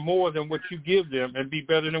they'll learn more than what you give them and be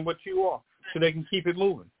better than what you are, so they can keep it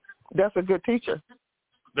moving. That's a good teacher.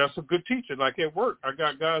 That's a good teacher. Like at work, I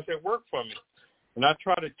got guys that work for me, and I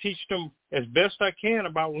try to teach them as best I can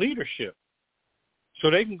about leadership, so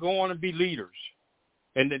they can go on and be leaders.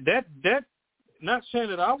 And that not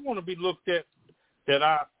saying that I want to be looked at that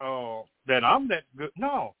I'm that good.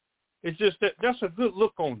 No, it's just that's a good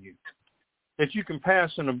look on you, that you can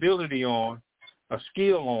pass an ability on, a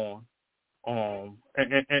skill on,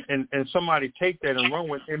 and somebody take that and run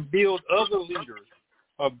with and build other leaders,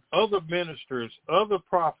 other ministers, other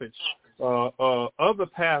prophets, other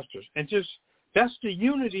pastors, and just that's the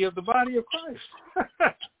unity of the body of Christ.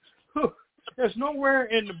 There's nowhere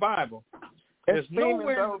in the Bible. There's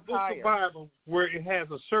nowhere in the book of the Bible where it has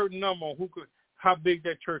a certain number on how big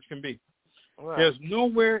that church can be. Right. There's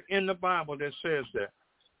nowhere in the Bible that says that.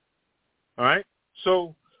 All right?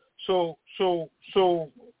 So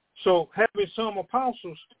having some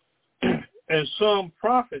apostles and some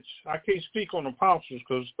prophets, I can't speak on apostles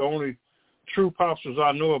because the only true apostles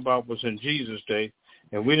I know about was in Jesus' day,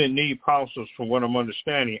 and we didn't need apostles, from what I'm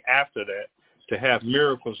understanding, after that to have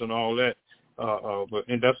miracles and all that.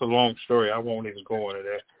 And that's a long story. I won't even go into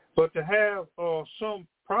that. But to have some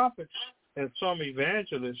prophets and some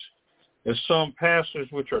evangelists and some pastors,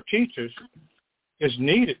 which are teachers, is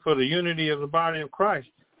needed for the unity of the body of Christ.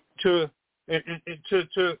 And it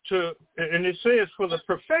says for the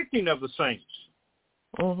perfecting of the saints.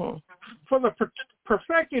 Mm-hmm. For the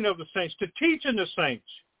perfecting of the saints, to teaching the saints,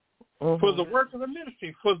 for the work of the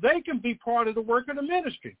ministry, for they can be part of the work of the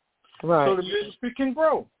ministry. Right. So the ministry can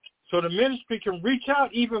grow. So the ministry can reach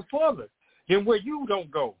out even further than where you don't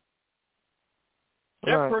go.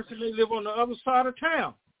 That person may live on the other side of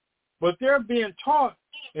town, but they're being taught,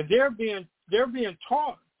 and they're being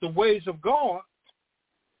taught the ways of God.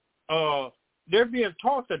 They're being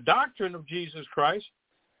taught the doctrine of Jesus Christ,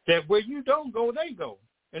 that where you don't go, they go,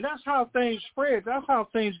 and that's how things spread. That's how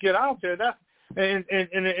things get out there.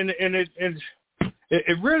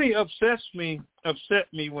 It really upset me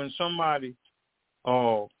when somebody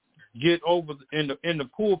get over in the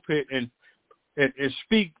pulpit and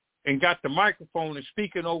speak and got the microphone and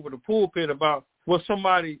speaking over the pulpit about well,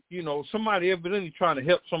 somebody evidently trying to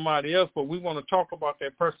help somebody else, but we want to talk about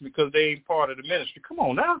that person because they ain't part of the ministry. Come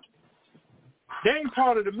on now. They ain't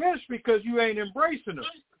part of the ministry because you ain't embracing them.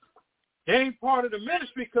 They ain't part of the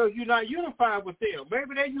ministry because you're not unified with them.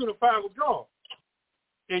 Maybe they're unified with God,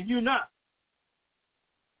 and you're not.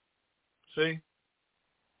 See?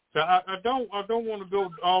 So I don't want to go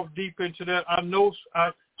all deep into that. I know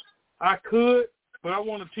I could, but I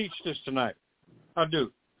want to teach this tonight. I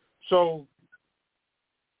do. So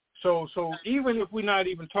even if we're not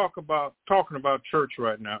even talking about church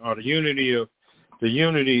right now, or the unity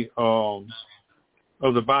of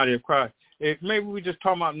the body of Christ, maybe we just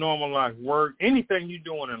talking about normal life, work, anything you're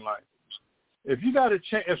doing in life. If you got to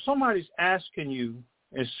change, if somebody's asking you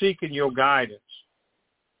and seeking your guidance,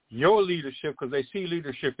 your leadership, because they see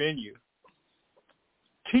leadership in you,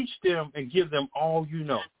 teach them and give them all you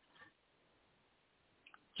know.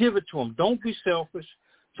 Give it to them. Don't be selfish.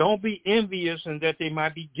 Don't be envious and that they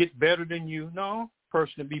might get better than you. No,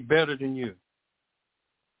 person to be better than you.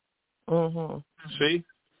 Mm-hmm. See?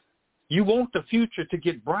 You want the future to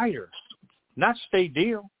get brighter, not stay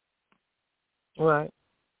dim. Right.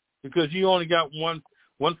 Because you only got one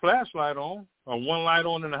flashlight on or one light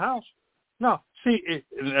on in the house. No, see, this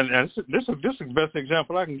is the best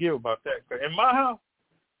example I can give about that. In my house,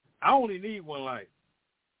 I only need one light,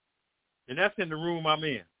 and that's in the room I'm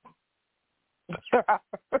in.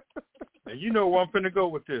 And you know where I'm finna go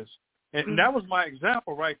with this. And that was my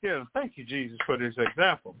example right there. And thank you, Jesus, for this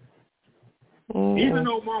example. Even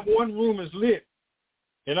though my one room is lit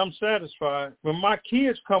and I'm satisfied, when my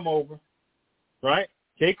kids come over, right,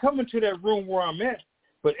 they come into that room where I'm at,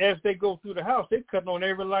 but as they go through the house, they cut on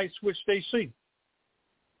every light switch they see.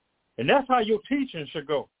 And that's how your teaching should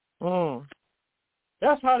go.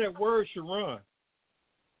 That's how that word should run.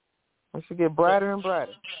 It should get brighter and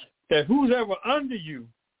brighter. That who's ever under you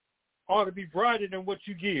ought to be brighter than what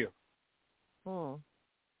you give.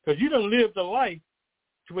 Because you done lived a life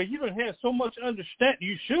to where you done had so much understanding.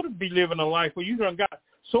 You should be living a life where you done got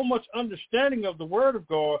so much understanding of the Word of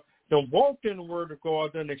God, done walked in the Word of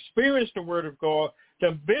God, done experienced the Word of God,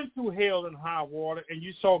 done been through hell and high water, and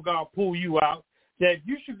you saw God pull you out, that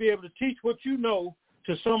you should be able to teach what you know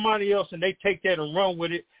to somebody else, and they take that and run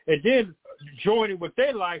with it, and then join it with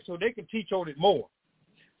their life so they can teach on it more.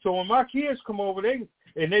 So when my kids come over, they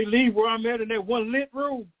leave where I'm at in that one lit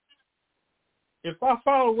room, if I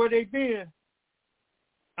follow where they been,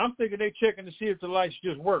 I'm thinking they checking to see if the lights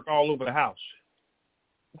just work all over the house.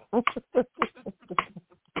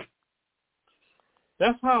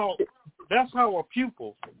 That's how a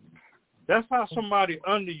pupil, that's how somebody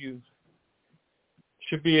under you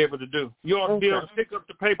should be able to do. You ought to be able to pick up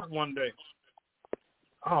the paper one day.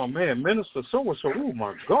 Oh man, Minister so-and-so, oh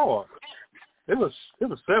my God. It was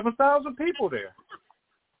 7,000 people there.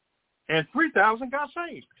 And 3,000 got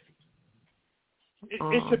saved.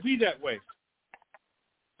 It should be that way.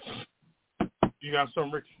 You got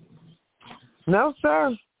something, Ricky? No,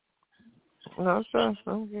 sir. I'm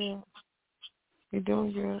good. You're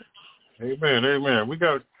doing good. Amen. We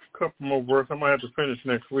got a couple more verses. I might have to finish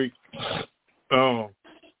next week. So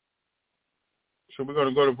we're going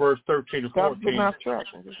to go to verse 13 to 14. Stop getting off track.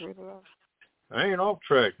 I just read it off. I ain't off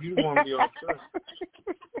track. You want to be off track.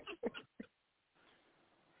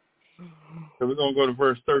 So we're going to go to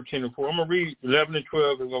verse 13 and 14. I'm going to read 11 and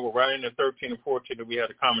 12. We're going to go right into 13 and 14, and we had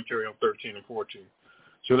a commentary on 13 and 14.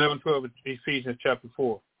 So 11 and 12 is Ephesians chapter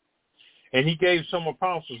 4. And he gave some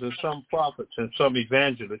apostles and some prophets and some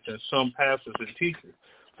evangelists and some pastors and teachers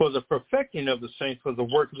for the perfecting of the saints, for the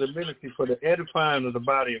work of the ministry, for the edifying of the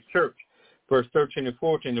body of church. Verse 13 and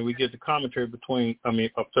 14, and we get the commentary of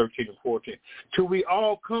 13 and 14. Till we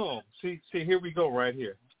all come. See, here we go right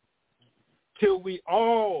here. Till we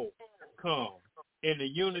all come in the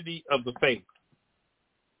unity of the faith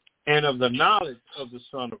and of the knowledge of the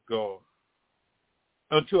Son of God,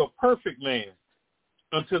 unto a perfect man,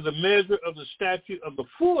 unto the measure of the stature of the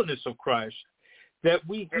fullness of Christ, that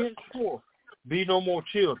we henceforth be no more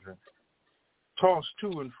children, tossed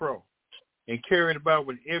to and fro, and carried about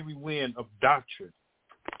with every wind of doctrine,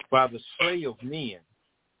 by the slay of men,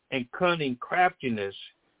 and cunning craftiness,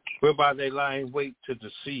 whereby they lie in wait to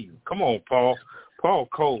deceive. Come on, Paul. Paul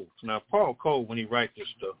cold. Now, Paul cold when he writes this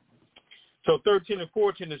stuff. So 13 and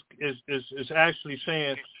 14 is actually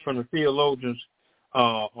saying from the theologians,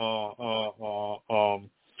 the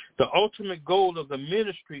ultimate goal of the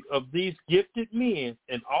ministry of these gifted men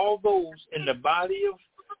and all those in the body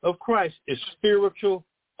of Christ is spiritual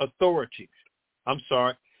authority.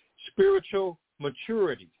 Spiritual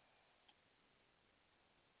maturity.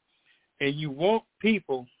 And you want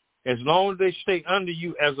people, as long as they stay under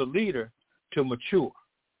you as a leader, to mature.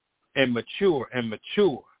 and mature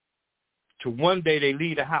to one day they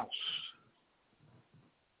leave the house.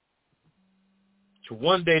 To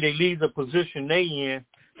one day they leave the position they in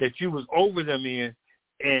that you was over them in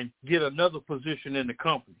and get another position in the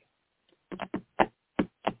company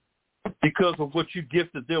because of what you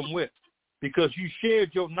gifted them with, because you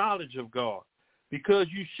shared your knowledge of God, because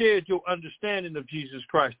you shared your understanding of Jesus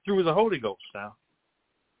Christ through the Holy Ghost now,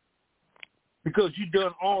 because you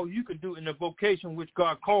done all you could do in the vocation which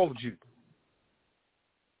God called you.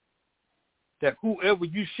 That whoever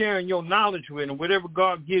you sharing your knowledge with and whatever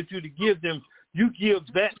God gives you to give them, you give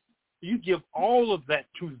all of that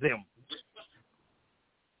to them.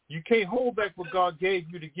 You can't hold back what God gave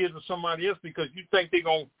you to give to somebody else because you think they're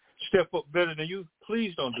going to step up better than you.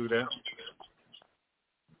 Please don't do that.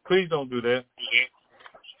 Please don't do that.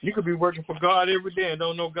 You could be working for God every day and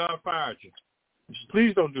don't know God fired you.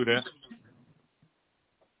 Please don't do that.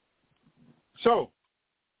 So,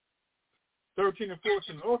 13 and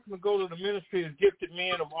 14, the ultimate goal of the ministry is gifted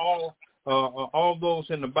men of all those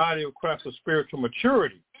in the body of Christ of spiritual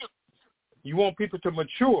maturity. You want people to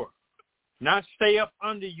mature, not stay up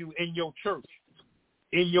under you in your church,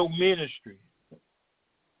 in your ministry.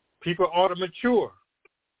 People ought to mature.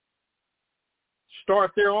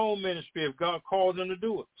 Start their own ministry if God calls them to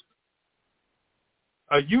do it.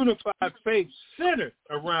 A unified faith centered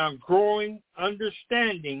around growing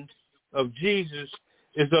understanding of Jesus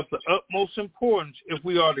is of the utmost importance if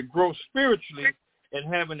we are to grow spiritually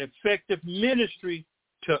and have an effective ministry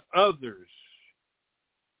to others.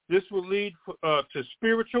 This will lead to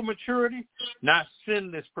spiritual maturity, not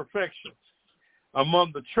sinless perfection.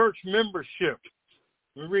 Among the church membership,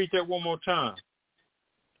 let me read that one more time.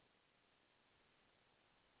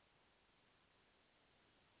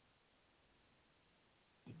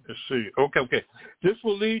 Let's see. Okay. This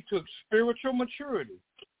will lead to spiritual maturity,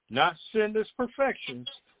 not sinless perfection.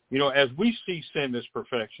 You know, as we see sinless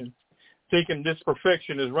perfection, thinking this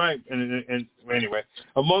perfection is right. And anyway,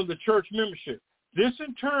 among the church membership, this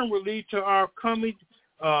in turn will lead to our coming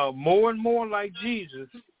more and more like Jesus,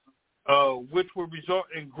 which will result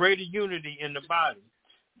in greater unity in the body.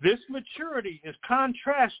 This maturity is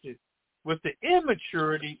contrasted with the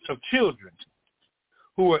immaturity of children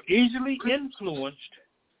who are easily influenced.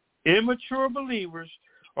 Immature believers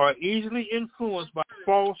are easily influenced by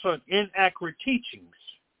false or inaccurate teachings.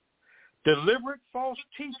 Deliberate false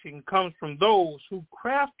teaching comes from those who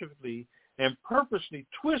craftily and purposely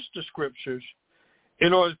twist the scriptures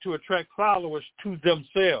in order to attract followers to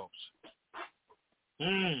themselves.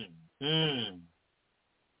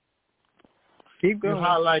 Keep going. You're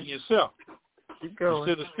highlighting yourself. Keep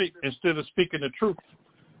going. Instead of speaking the truth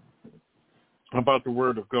about the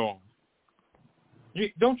word of God.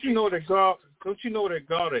 Don't you know that God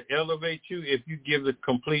will elevate you if you give the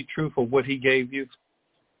complete truth of what he gave you?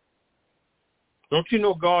 Don't you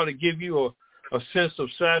know God will give you a sense of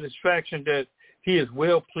satisfaction that he is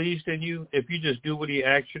well pleased in you if you just do what he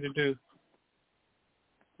asks you to do?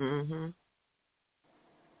 Mm-hmm.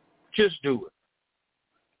 Just do it.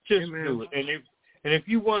 Just Amen. do it. And if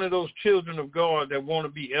you're one of those children of God that want to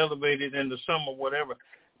be elevated into some or whatever,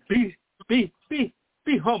 be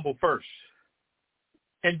humble first.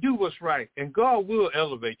 And do what's right, and God will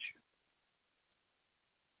elevate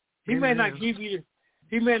you. He may not give you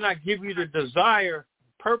the desire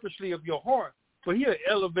purposely of your heart, but he'll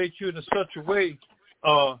elevate you in such a way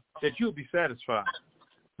that you'll be satisfied.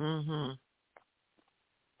 Mm-hmm.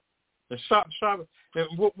 And stop. And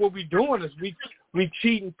what we're doing is we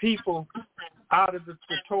cheating people out of the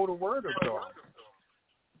total word of God.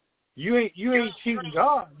 You ain't cheating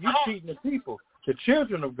God. You're cheating the people, the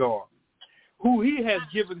children of God, who he has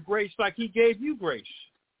given grace like he gave you grace.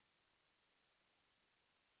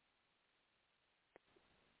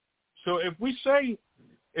 So if we say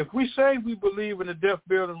we believe in the death,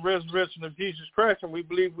 burial, and resurrection of Jesus Christ, and we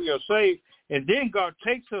believe we are saved, and then God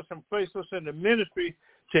takes us and places us in the ministry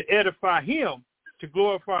to edify him, to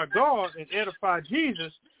glorify God and edify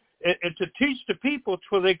Jesus, and to teach the people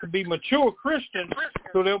so they can be mature Christians,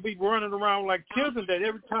 so they'll be running around like children that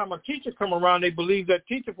every time a teacher come around, they believe that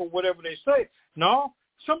teacher for whatever they say. No,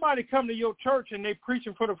 somebody come to your church and they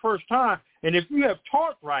preaching for the first time, and if you have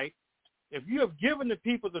taught right, if you have given the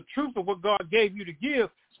people the truth of what God gave you to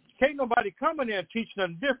give, can't nobody come in there and teach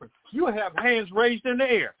nothing different. You'll have hands raised in the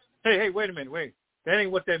air. Hey, wait a minute, that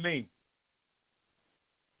ain't what that means.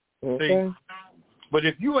 Okay. See? But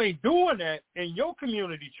if you ain't doing that in your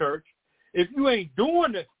community church, if you ain't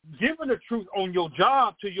doing it, giving the truth on your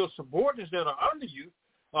job to your subordinates that are under you,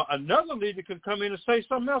 another leader can come in and say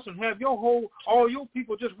something else and have all your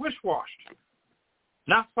people just wish-washed,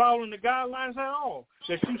 not following the guidelines at all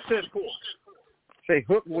that you set forth. say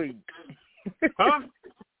hoodwinked. Huh?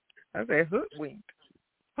 I said hoodwinked.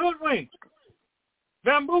 Hoodwinked.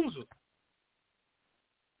 Bamboozled.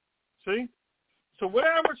 See? So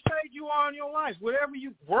whatever stage you are in your life, whatever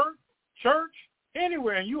you work, church,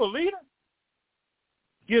 anywhere, and you a leader,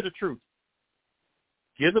 give the truth.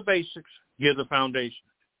 Give the basics. Give the foundation.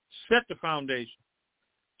 Set the foundation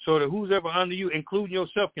so that who's ever under you, including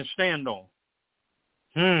yourself, can stand on.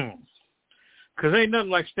 Because ain't nothing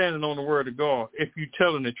like standing on the word of God if you're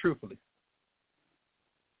telling it truthfully.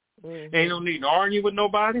 Mm-hmm. Ain't no need to argue with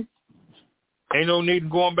nobody. Ain't no need in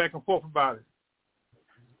going back and forth about it.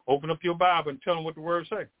 Open up your Bible and tell them what the word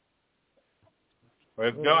say. Or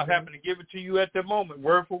if God happened to give it to you at that moment,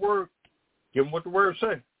 word for word, give them what the word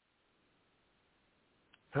say.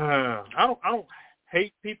 I don't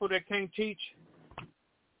hate people that can't teach.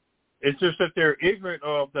 It's just that they're ignorant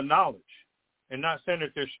of the knowledge. And not saying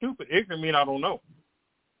that they're stupid. Ignorant mean I don't know.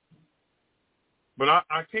 But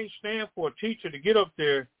I can't stand for a teacher to get up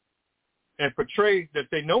there and portray that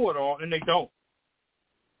they know it all and they don't.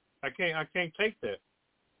 I can't take that.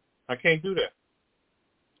 I can't do that.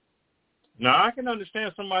 Now, I can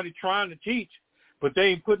understand somebody trying to teach, but they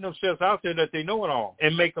ain't putting themselves out there that they know it all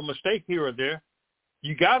and make a mistake here or there.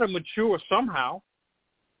 You got to mature somehow.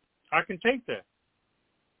 I can take that.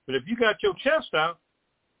 But if you got your chest out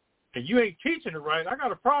and you ain't teaching it right, I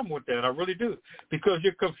got a problem with that. I really do. Because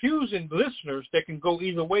you're confusing listeners that can go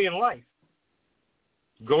either way in life.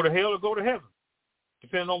 Go to hell or go to heaven,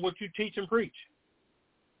 depending on what you teach and preach.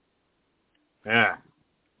 Yeah.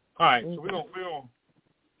 All right, so we're going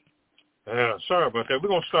sorry about that. We're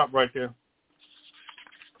going to stop right there.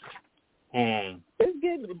 It's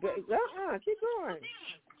good. Keep going.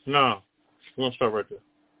 No, we're going to stop right there.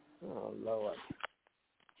 Oh, Lord.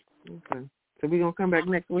 Okay. So we're going to come back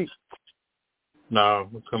next week? No,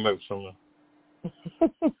 we'll come back with something.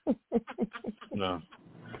 No.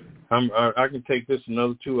 I can take this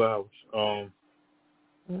another 2 hours.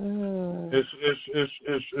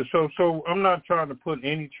 So I'm not trying to put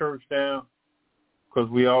any church down because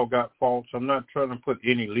we all got faults. I'm not trying to put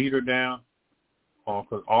any leader down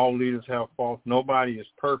because all leaders have faults. Nobody is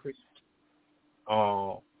perfect.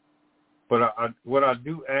 But what I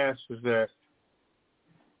do ask is that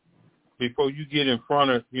before you get in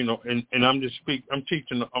front of, and I'm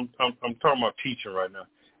talking about teaching right now.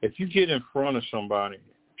 If you get in front of somebody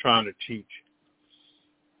trying to teach,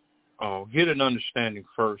 get an understanding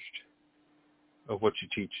first of what you're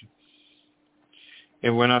teaching.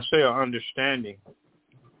 And when I say an understanding,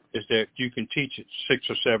 is that you can teach it 6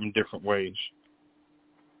 or 7 different ways,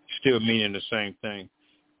 still meaning the same thing.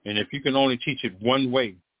 And if you can only teach it one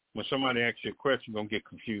way, when somebody asks you a question, you're going to get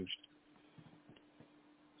confused.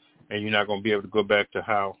 And you're not going to be able to go back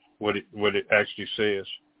to what it actually says.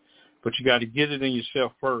 But you got to get it in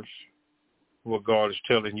yourself first, what God is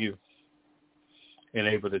telling you, and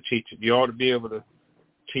able to teach it. You ought to be able to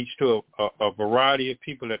teach to a variety of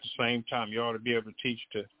people at the same time. You ought to be able to teach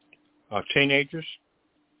to teenagers,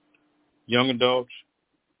 young adults,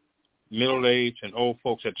 middle-aged, and old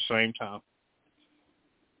folks at the same time.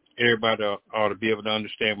 Everybody ought to be able to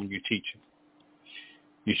understand when you're teaching.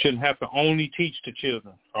 You shouldn't have to only teach to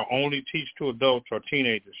children or only teach to adults or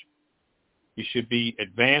teenagers. You should be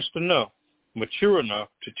advanced enough, mature enough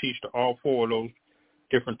to teach to all 4 of those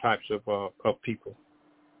different types of people.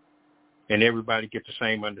 And everybody get the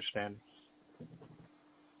same understanding.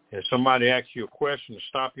 If somebody asks you a question,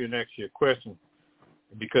 stop you and ask you a question,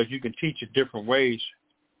 because you can teach it different ways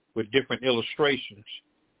with different illustrations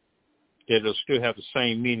that it'll still have the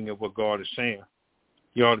same meaning of what God is saying.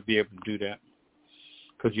 You ought to be able to do that.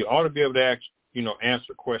 Because you ought to be able to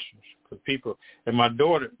answer questions. Because people, and my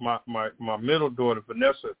daughter, my middle daughter,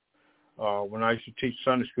 Vanessa, when I used to teach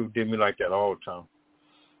Sunday school, did me like that all the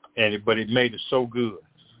time. But it made it so good.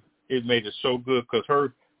 It made it so good because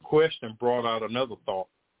her question brought out another thought.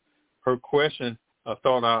 Her question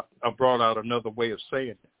brought out another way of saying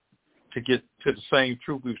it to get to the same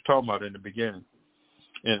truth we was talking about in the beginning.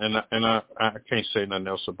 And I can't say nothing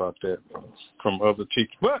else about that from other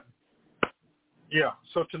teachers. But yeah,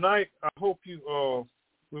 so tonight I hope we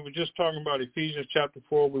were just talking about Ephesians chapter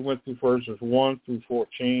 4. We went through verses 1 through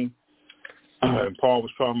 14. And Paul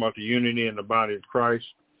was talking about the unity in the body of Christ.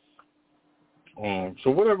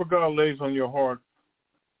 So whatever God lays on your heart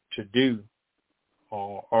to do,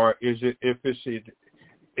 or is it, if it's it,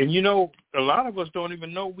 and a lot of us don't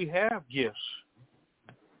even know we have gifts.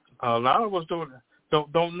 A lot of us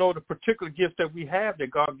don't know the particular gift that we have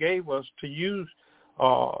that God gave us to use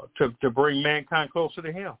to bring mankind closer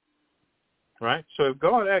to Him. Right? So if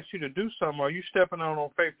God asks you to do something, or you stepping out on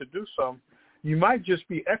faith to do something, you might just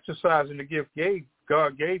be exercising the gift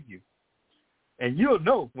God gave you. And you'll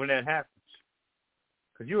know when that happens.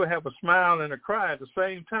 Because you'll have a smile and a cry at the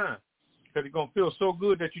same time. Because it's going to feel so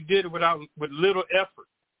good that you did it with little effort.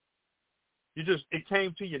 It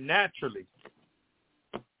came to you naturally.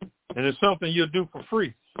 And it's something you'll do for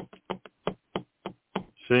free.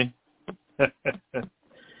 See?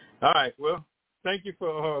 All right. Well, thank you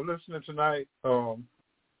for listening tonight.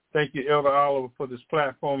 Thank you, Elder Oliver, for this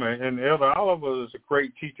platform. And Elder Oliver is a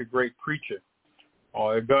great teacher, great preacher.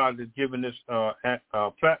 God has given this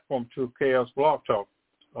platform to Chaos Blog Talk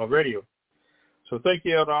Radio. So thank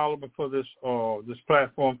you, Elder Oliver, for this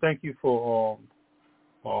platform. Thank you for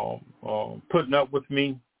putting up with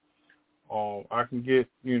me. I can get,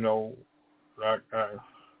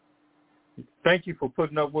 thank you for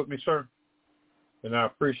putting up with me, sir. And I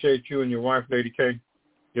appreciate you and your wife, Lady K,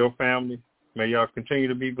 your family. May y'all continue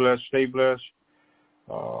to be blessed, stay blessed.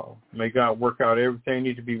 May God work out everything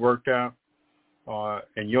needs to be worked out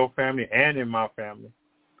in your family and in my family.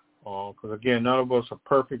 Because, again, none of us are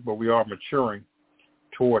perfect, but we are maturing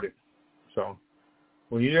toward it. So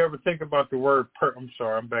when you ever think about the word,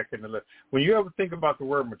 I'm back in the list. When you ever think about the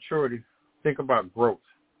word maturity, think about growth.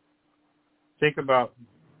 Think about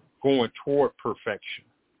going toward perfection,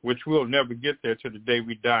 which we'll never get there till the day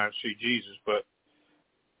we die and see Jesus. But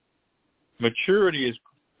maturity is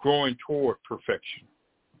growing toward perfection.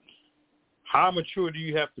 How mature do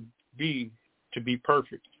you have to be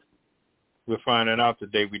perfect? We'll find that out the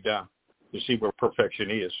day we die to see where perfection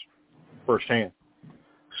is firsthand.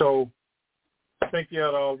 So thank you,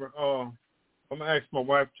 Oliver. I'm going to ask my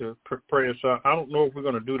wife to pray us out. I don't know if we're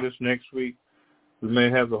going to do this next week. We may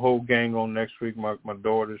have the whole gang on next week, my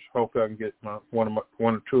daughters. Hopefully I can get one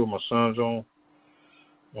or two of my sons on.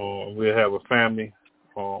 We'll have a family.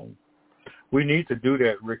 We need to do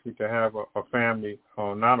that, Ricky, to have a family,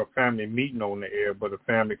 not a family meeting on the air, but a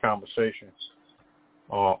family conversation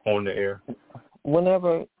on the air.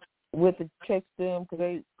 Whenever we could text them, because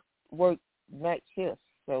they work night shifts,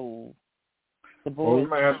 so the boys. We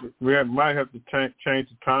might have to change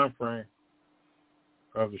the time frame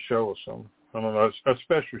of the show or something. I don't know, a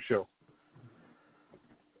special show.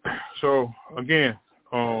 So again,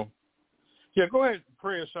 go ahead and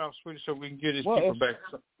pray us out, sweetie, so we can get these people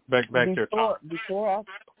back their time. Before I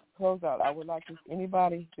close out, I would like to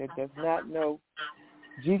anybody that does not know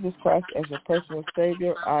Jesus Christ as your personal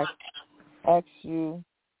Savior, I ask you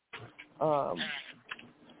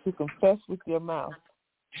to confess with your mouth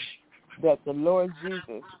that the Lord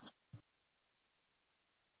Jesus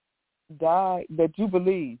died, that you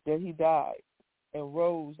believe that he died and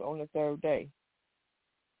rose on the third day.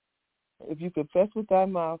 If you confess with thy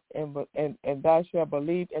mouth and thou shalt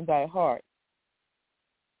believe in thy heart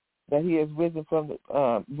that he is risen from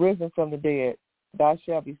the dead, thou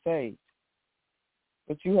shalt be saved.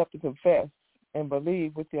 But you have to confess and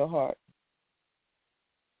believe with your heart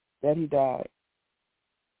that he died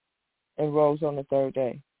and rose on the third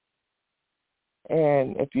day.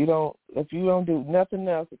 And if you don't do nothing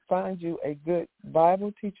else, find you a good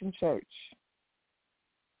Bible teaching church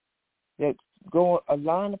that's going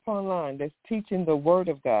line upon line, that's teaching the Word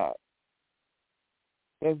of God,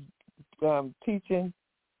 that's teaching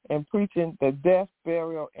and preaching the death,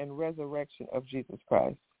 burial, and resurrection of Jesus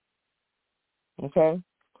Christ. Okay?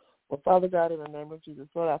 Well, Father God, in the name of Jesus,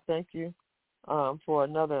 Lord, I thank you for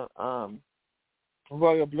another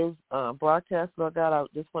Royal Blues broadcast, Lord God. I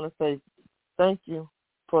just want to say thank you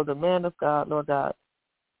for the man of God, Lord God.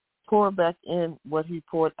 Pour back in what he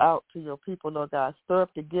poured out to your people, Lord God. Stir up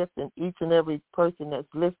the gift in each and every person that's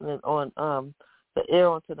listening on the air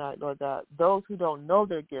on tonight, Lord God. Those who don't know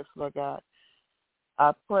their gifts, Lord God,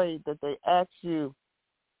 I pray that they ask you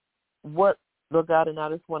what, Lord God, and I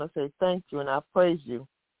just want to say thank you and I praise you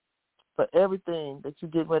for everything that you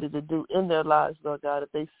get ready to do in their lives, Lord God.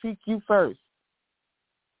 If they seek you first,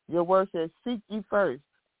 your word says seek you first,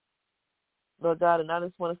 Lord God, and I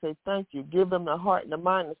just want to say thank you. Give them the heart and the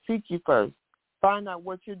mind to seek you first. Find out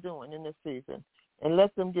what you're doing in this season and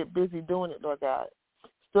let them get busy doing it, Lord God.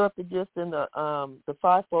 Stir up the gifts in the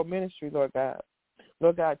fivefold ministry, Lord God.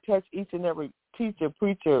 Lord God, touch each and every teacher,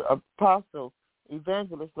 preacher, apostle,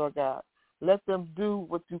 evangelist, Lord God. Let them do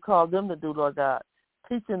what you call them to do, Lord God.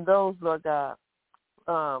 Teaching those, Lord God,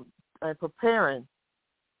 and preparing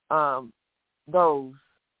those,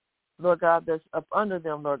 Lord God, that's up under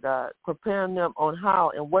them, Lord God, preparing them on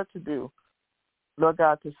how and what to do, Lord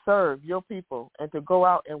God, to serve your people and to go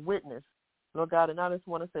out and witness, Lord God. And I just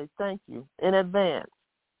want to say thank you in advance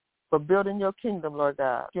for building your kingdom, Lord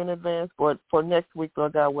God. In advance for next week,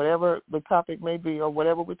 Lord God, whatever the topic may be or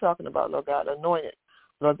whatever we're talking about, Lord God, anoint it,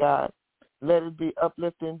 Lord God. Let it be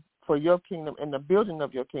uplifting for your kingdom and the building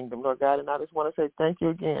of your kingdom, Lord God. And I just want to say thank you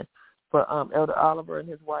again for Elder Oliver and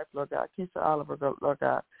his wife, Lord God, Keisha Oliver, Lord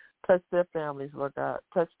God. Touch their families, Lord God.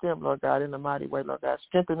 Touch them, Lord God, in a mighty way, Lord God.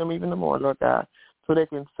 Strengthen them even more, Lord God, so they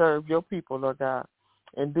can serve your people, Lord God,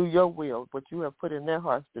 and do your will, what you have put in their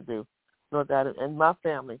hearts to do, Lord God, and my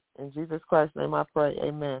family. In Jesus Christ's name I pray,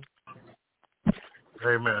 amen.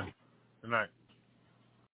 Amen. Good night.